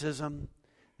Marxism,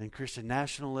 than Christian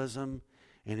nationalism,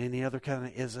 and any other kind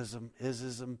of isism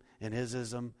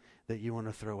that you want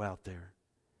to throw out there.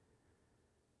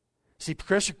 See,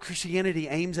 Christianity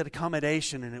aims at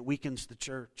accommodation and it weakens the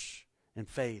church and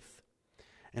faith.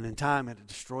 And in time it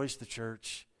destroys the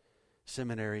church,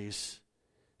 seminaries,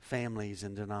 families,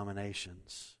 and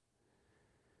denominations.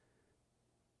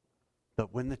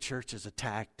 But when the church is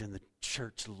attacked and the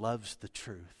church loves the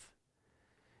truth,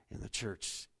 and the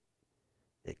church,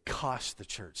 it costs the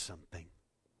church something,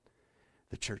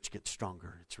 the church gets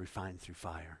stronger. It's refined through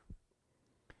fire.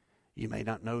 You may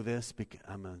not know this because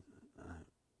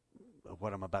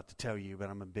what I'm about to tell you, but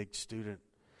I'm a big student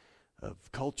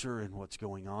of culture and what's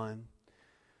going on.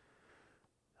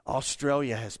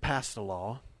 Australia has passed a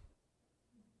law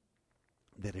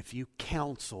that if you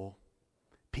counsel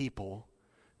people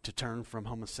to turn from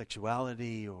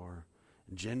homosexuality or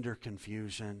gender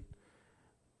confusion,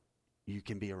 you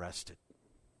can be arrested.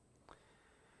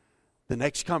 The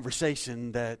next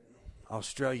conversation that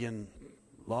Australian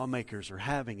lawmakers are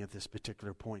having at this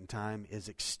particular point in time is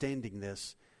extending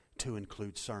this to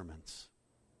include sermons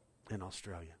in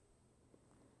Australia.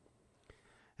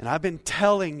 And I've been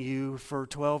telling you for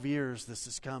 12 years this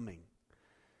is coming.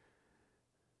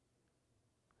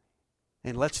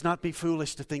 And let's not be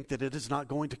foolish to think that it is not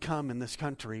going to come in this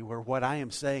country where what I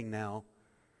am saying now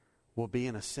will be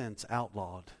in a sense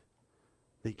outlawed.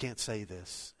 That you can't say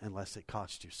this unless it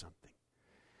costs you something.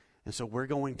 And so we're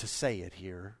going to say it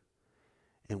here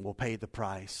and we'll pay the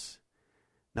price.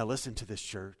 Now listen to this,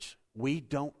 church. We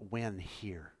don't win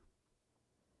here.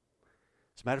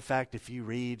 As a matter of fact, if you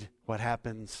read what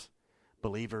happens,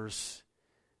 believers,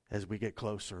 as we get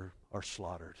closer, are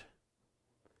slaughtered.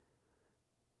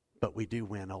 But we do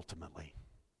win ultimately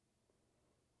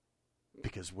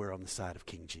because we're on the side of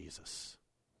King Jesus.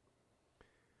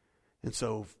 And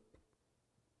so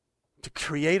to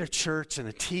create a church and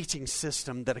a teaching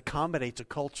system that accommodates a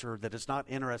culture that is not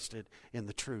interested in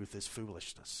the truth is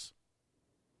foolishness.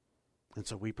 And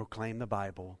so we proclaim the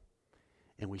Bible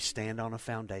and we stand on a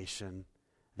foundation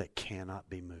that cannot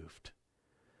be moved.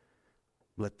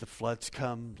 Let the floods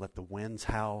come, let the winds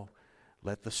howl,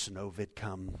 let the snowvid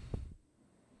come.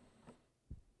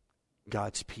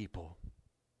 God's people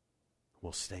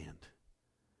will stand.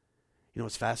 You know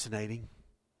what's fascinating?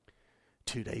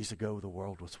 2 days ago, the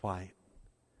world was white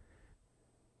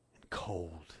and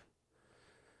cold.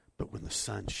 But when the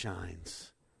sun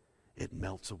shines, it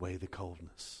melts away the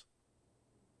coldness.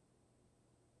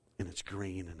 And it's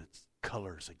green and it's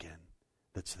colors again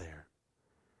that's there.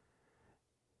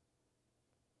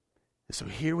 And so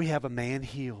here we have a man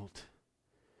healed.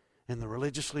 And the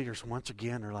religious leaders once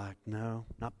again are like, no,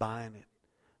 not buying it,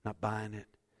 not buying it,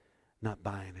 not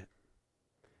buying it.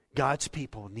 God's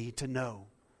people need to know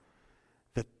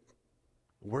that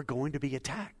we're going to be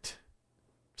attacked.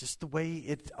 Just the way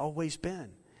it's always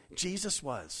been. Jesus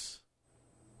was.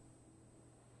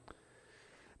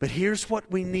 But here's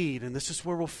what we need, and this is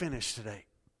where we'll finish today.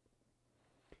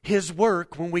 His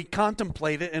work, when we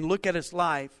contemplate it and look at his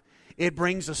life, it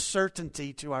brings a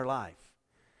certainty to our life.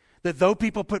 That though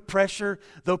people put pressure,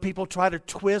 though people try to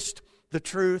twist the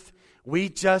truth, we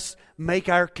just make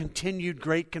our continued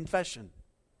great confession.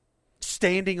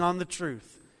 Standing on the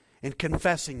truth and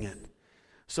confessing it.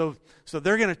 So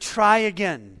they're going to try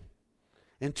again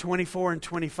in 24 and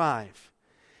 25.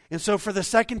 And so for the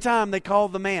second time they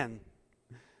called the man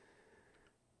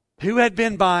who had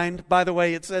been bound. By the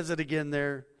way, it says it again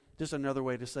there. Just another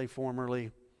way to say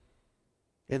formerly.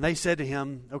 And they said to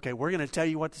him, okay, we're going to tell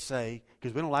you what to say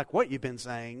because we don't like what you've been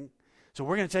saying. So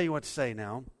we're going to tell you what to say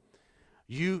now.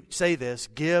 You say this,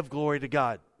 give glory to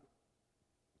God.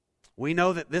 We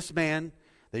know that this man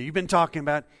that you've been talking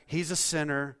about, he's a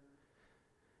sinner.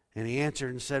 And he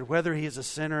answered and said, whether he is a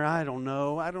sinner, I don't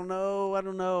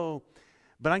know.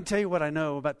 But I can tell you what I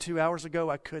know. About 2 hours ago,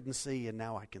 I couldn't see, and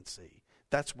now I can see.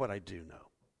 That's what I do know.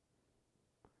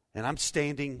 And I'm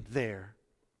standing there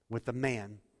with the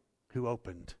man who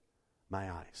opened my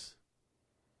eyes.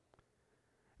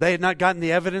 They had not gotten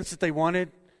the evidence that they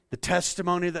wanted, the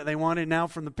testimony that they wanted now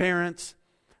from the parents,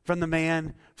 from the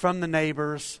man, from the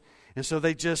neighbors. And so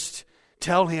they just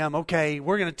tell him, okay,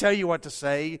 we're going to tell you what to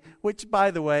say, which,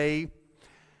 by the way,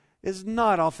 is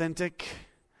not authentic.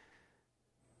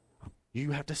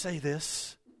 You have to say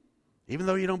this. Even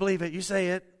though you don't believe it, you say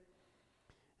it.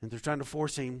 And they're trying to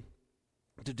force him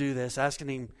to do this, asking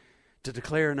him to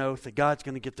declare an oath that God's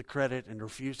going to get the credit and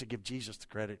refuse to give Jesus the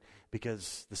credit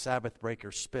because the Sabbath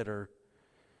breaker, spitter,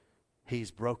 he's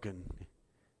broken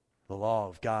the law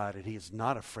of God, and he is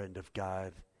not a friend of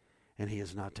God, and he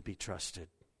is not to be trusted.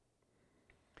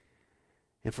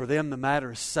 And for them, the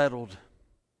matter is settled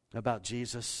about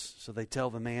Jesus, so they tell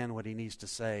the man what he needs to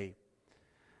say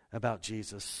about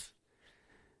Jesus.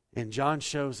 And John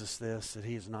shows us this, that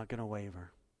he is not going to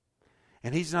waver.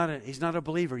 And he's not a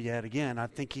believer yet. Again,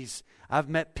 I've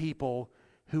met people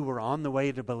who were on the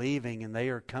way to believing, and they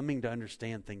are coming to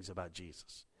understand things about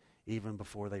Jesus even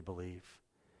before they believe.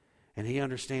 And he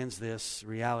understands this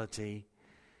reality.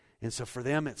 And so for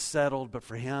them it's settled, but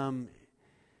for him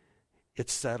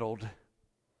it's settled.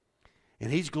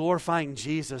 And he's glorifying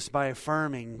Jesus by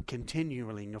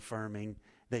continually affirming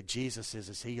that Jesus is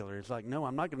his healer. It's like, no,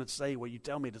 I'm not going to say what you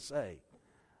tell me to say.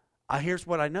 Here's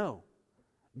what I know.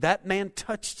 That man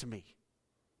touched me,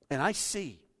 and I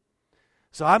see.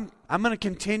 So I'm going to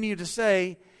continue to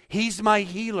say, he's my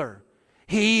healer.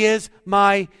 He is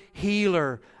my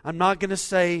healer. I'm not going to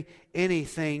say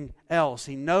anything else.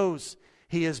 He knows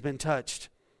he has been touched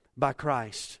by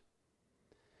Christ.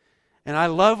 And I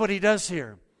love what he does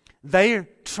here. They are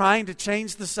trying to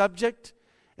change the subject,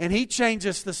 and he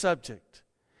changes the subject.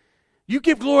 You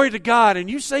give glory to God and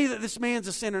you say that this man's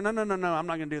a sinner. No, I'm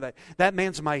not going to do that. That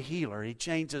man's my healer. He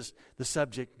changes the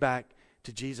subject back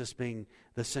to Jesus being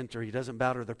the center. He doesn't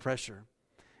bow to the pressure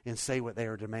and say what they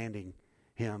are demanding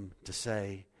him to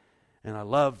say. And I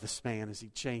love this man as he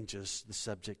changes the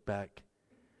subject back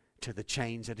to the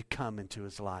change that had come into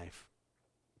his life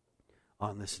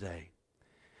on this day.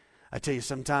 I tell you,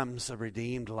 sometimes a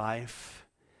redeemed life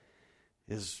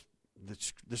is...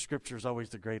 The Scripture is always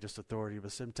the greatest authority,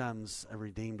 but sometimes a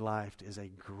redeemed life is a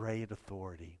great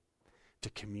authority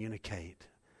to communicate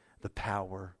the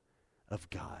power of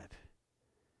God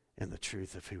and the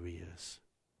truth of who he is.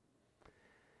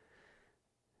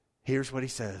 Here's what he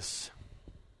says.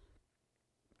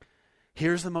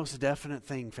 Here's the most definite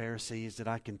thing, Pharisees, that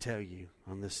I can tell you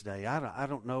on this day. I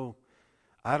don't know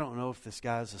if this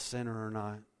guy's a sinner or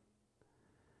not,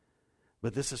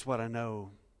 but this is what I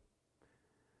know.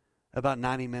 About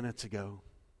 90 minutes ago,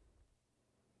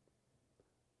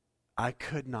 I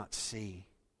could not see.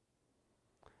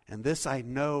 And this I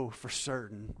know for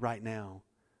certain right now.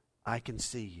 I can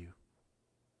see you.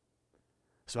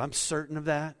 So I'm certain of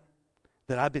that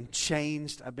I've been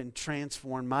changed, I've been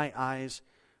transformed. My eyes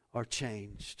are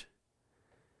changed.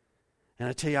 And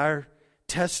I tell you, our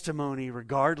testimony,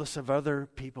 regardless of other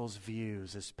people's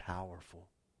views, is powerful.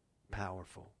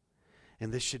 Powerful.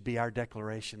 And this should be our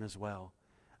declaration as well.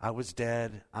 I was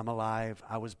dead, I'm alive,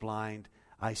 I was blind,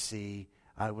 I see,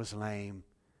 I was lame,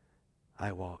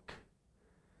 I walk.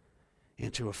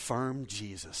 And to affirm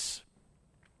Jesus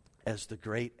as the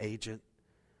great agent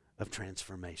of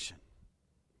transformation.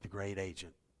 The great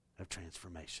agent of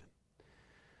transformation.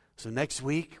 So next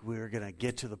week, we're going to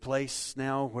get to the place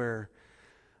now where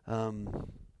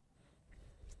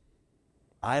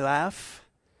I laugh.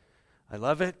 I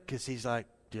love it because he's like,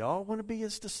 do y'all want to be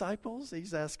his disciples?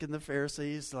 He's asking the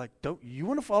Pharisees, like, don't you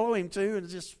want to follow him too? And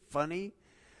it's just funny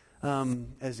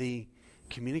as he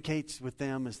communicates with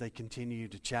them as they continue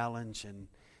to challenge. And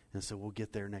so we'll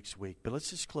get there next week. But let's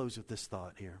just close with this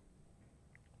thought here.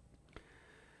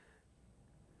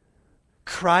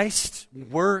 Christ's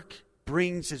work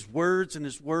brings his words, and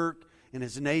his work and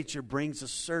his nature brings a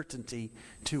certainty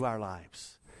to our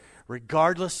lives.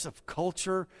 Regardless of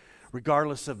culture,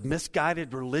 regardless of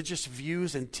misguided religious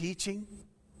views and teaching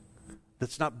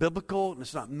that's not biblical and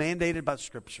it's not mandated by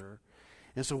Scripture.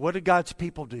 And so what do God's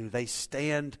people do? They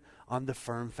stand on the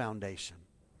firm foundation.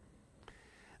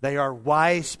 They are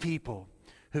wise people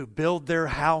who build their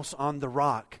house on the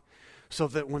rock so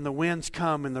that when the winds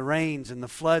come and the rains and the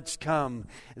floods come,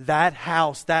 that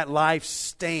house, that life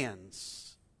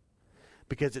stands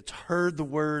because it's heard the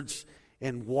words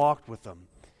and walked with them.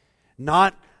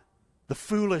 Not the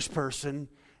foolish person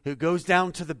who goes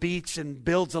down to the beach and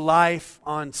builds a life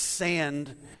on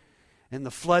sand and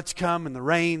the floods come and the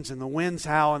rains and the winds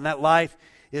howl and that life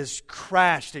is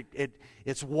crashed.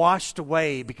 It's washed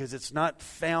away because it's not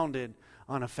founded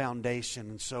on a foundation.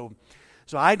 And so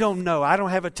I don't know. I don't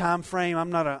have a time frame. I'm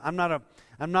not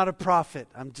a prophet.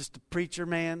 I'm just a preacher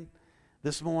man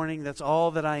this morning. That's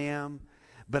all that I am.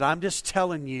 But I'm just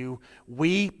telling you,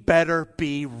 we better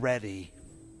be ready.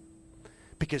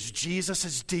 Because Jesus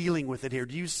is dealing with it here.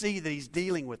 Do you see that He's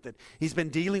dealing with it? He's been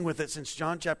dealing with it since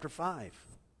John chapter 5.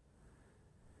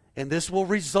 And this will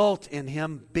result in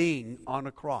Him being on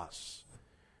a cross.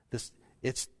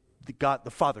 It's God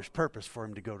the Father's purpose for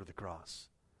Him to go to the cross.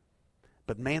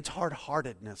 But man's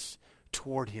hard-heartedness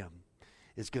toward Him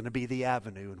is going to be the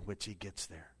avenue in which He gets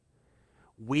there.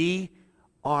 We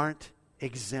aren't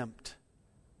exempt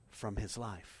from His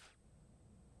life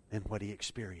and what He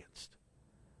experienced.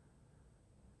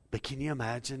 But can you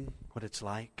imagine what it's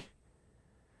like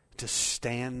to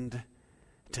stand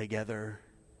together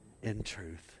in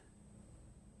truth?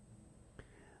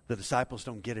 The disciples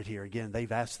don't get it here. Again,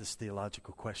 they've asked this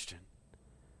theological question.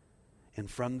 And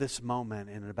from this moment,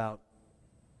 in about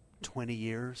 20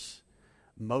 years,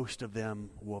 most of them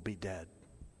will be dead.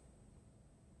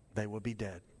 They will be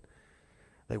dead.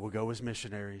 They will go as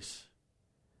missionaries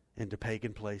into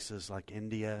pagan places like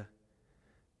India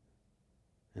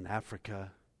and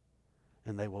Africa,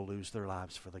 and they will lose their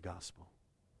lives for the gospel.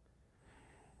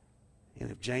 And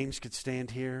if James could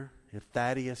stand here, if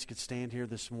Thaddeus could stand here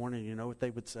this morning, you know what they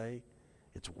would say?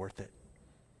 It's worth it.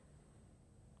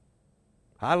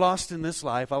 I lost in this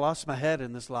life. I lost my head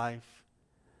in this life.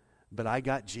 But I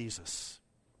got Jesus.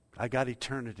 I got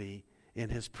eternity in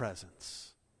His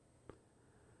presence.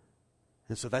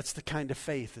 And so that's the kind of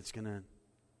faith that's going to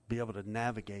be able to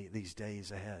navigate these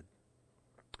days ahead,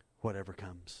 whatever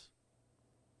comes.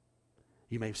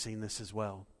 You may have seen this as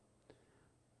well.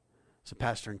 It's a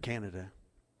pastor in Canada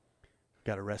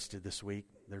got arrested this week.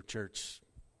 Their church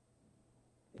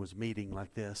was meeting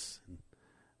like this, and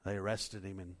they arrested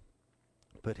him and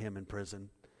put him in prison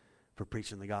for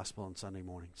preaching the gospel on Sunday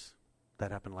mornings.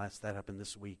 That happened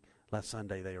this week. Last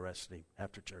Sunday they arrested him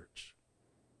after church.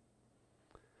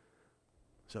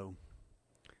 So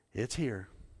it's here.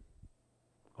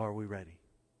 Are we ready?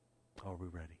 Are we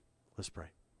ready? Let's pray.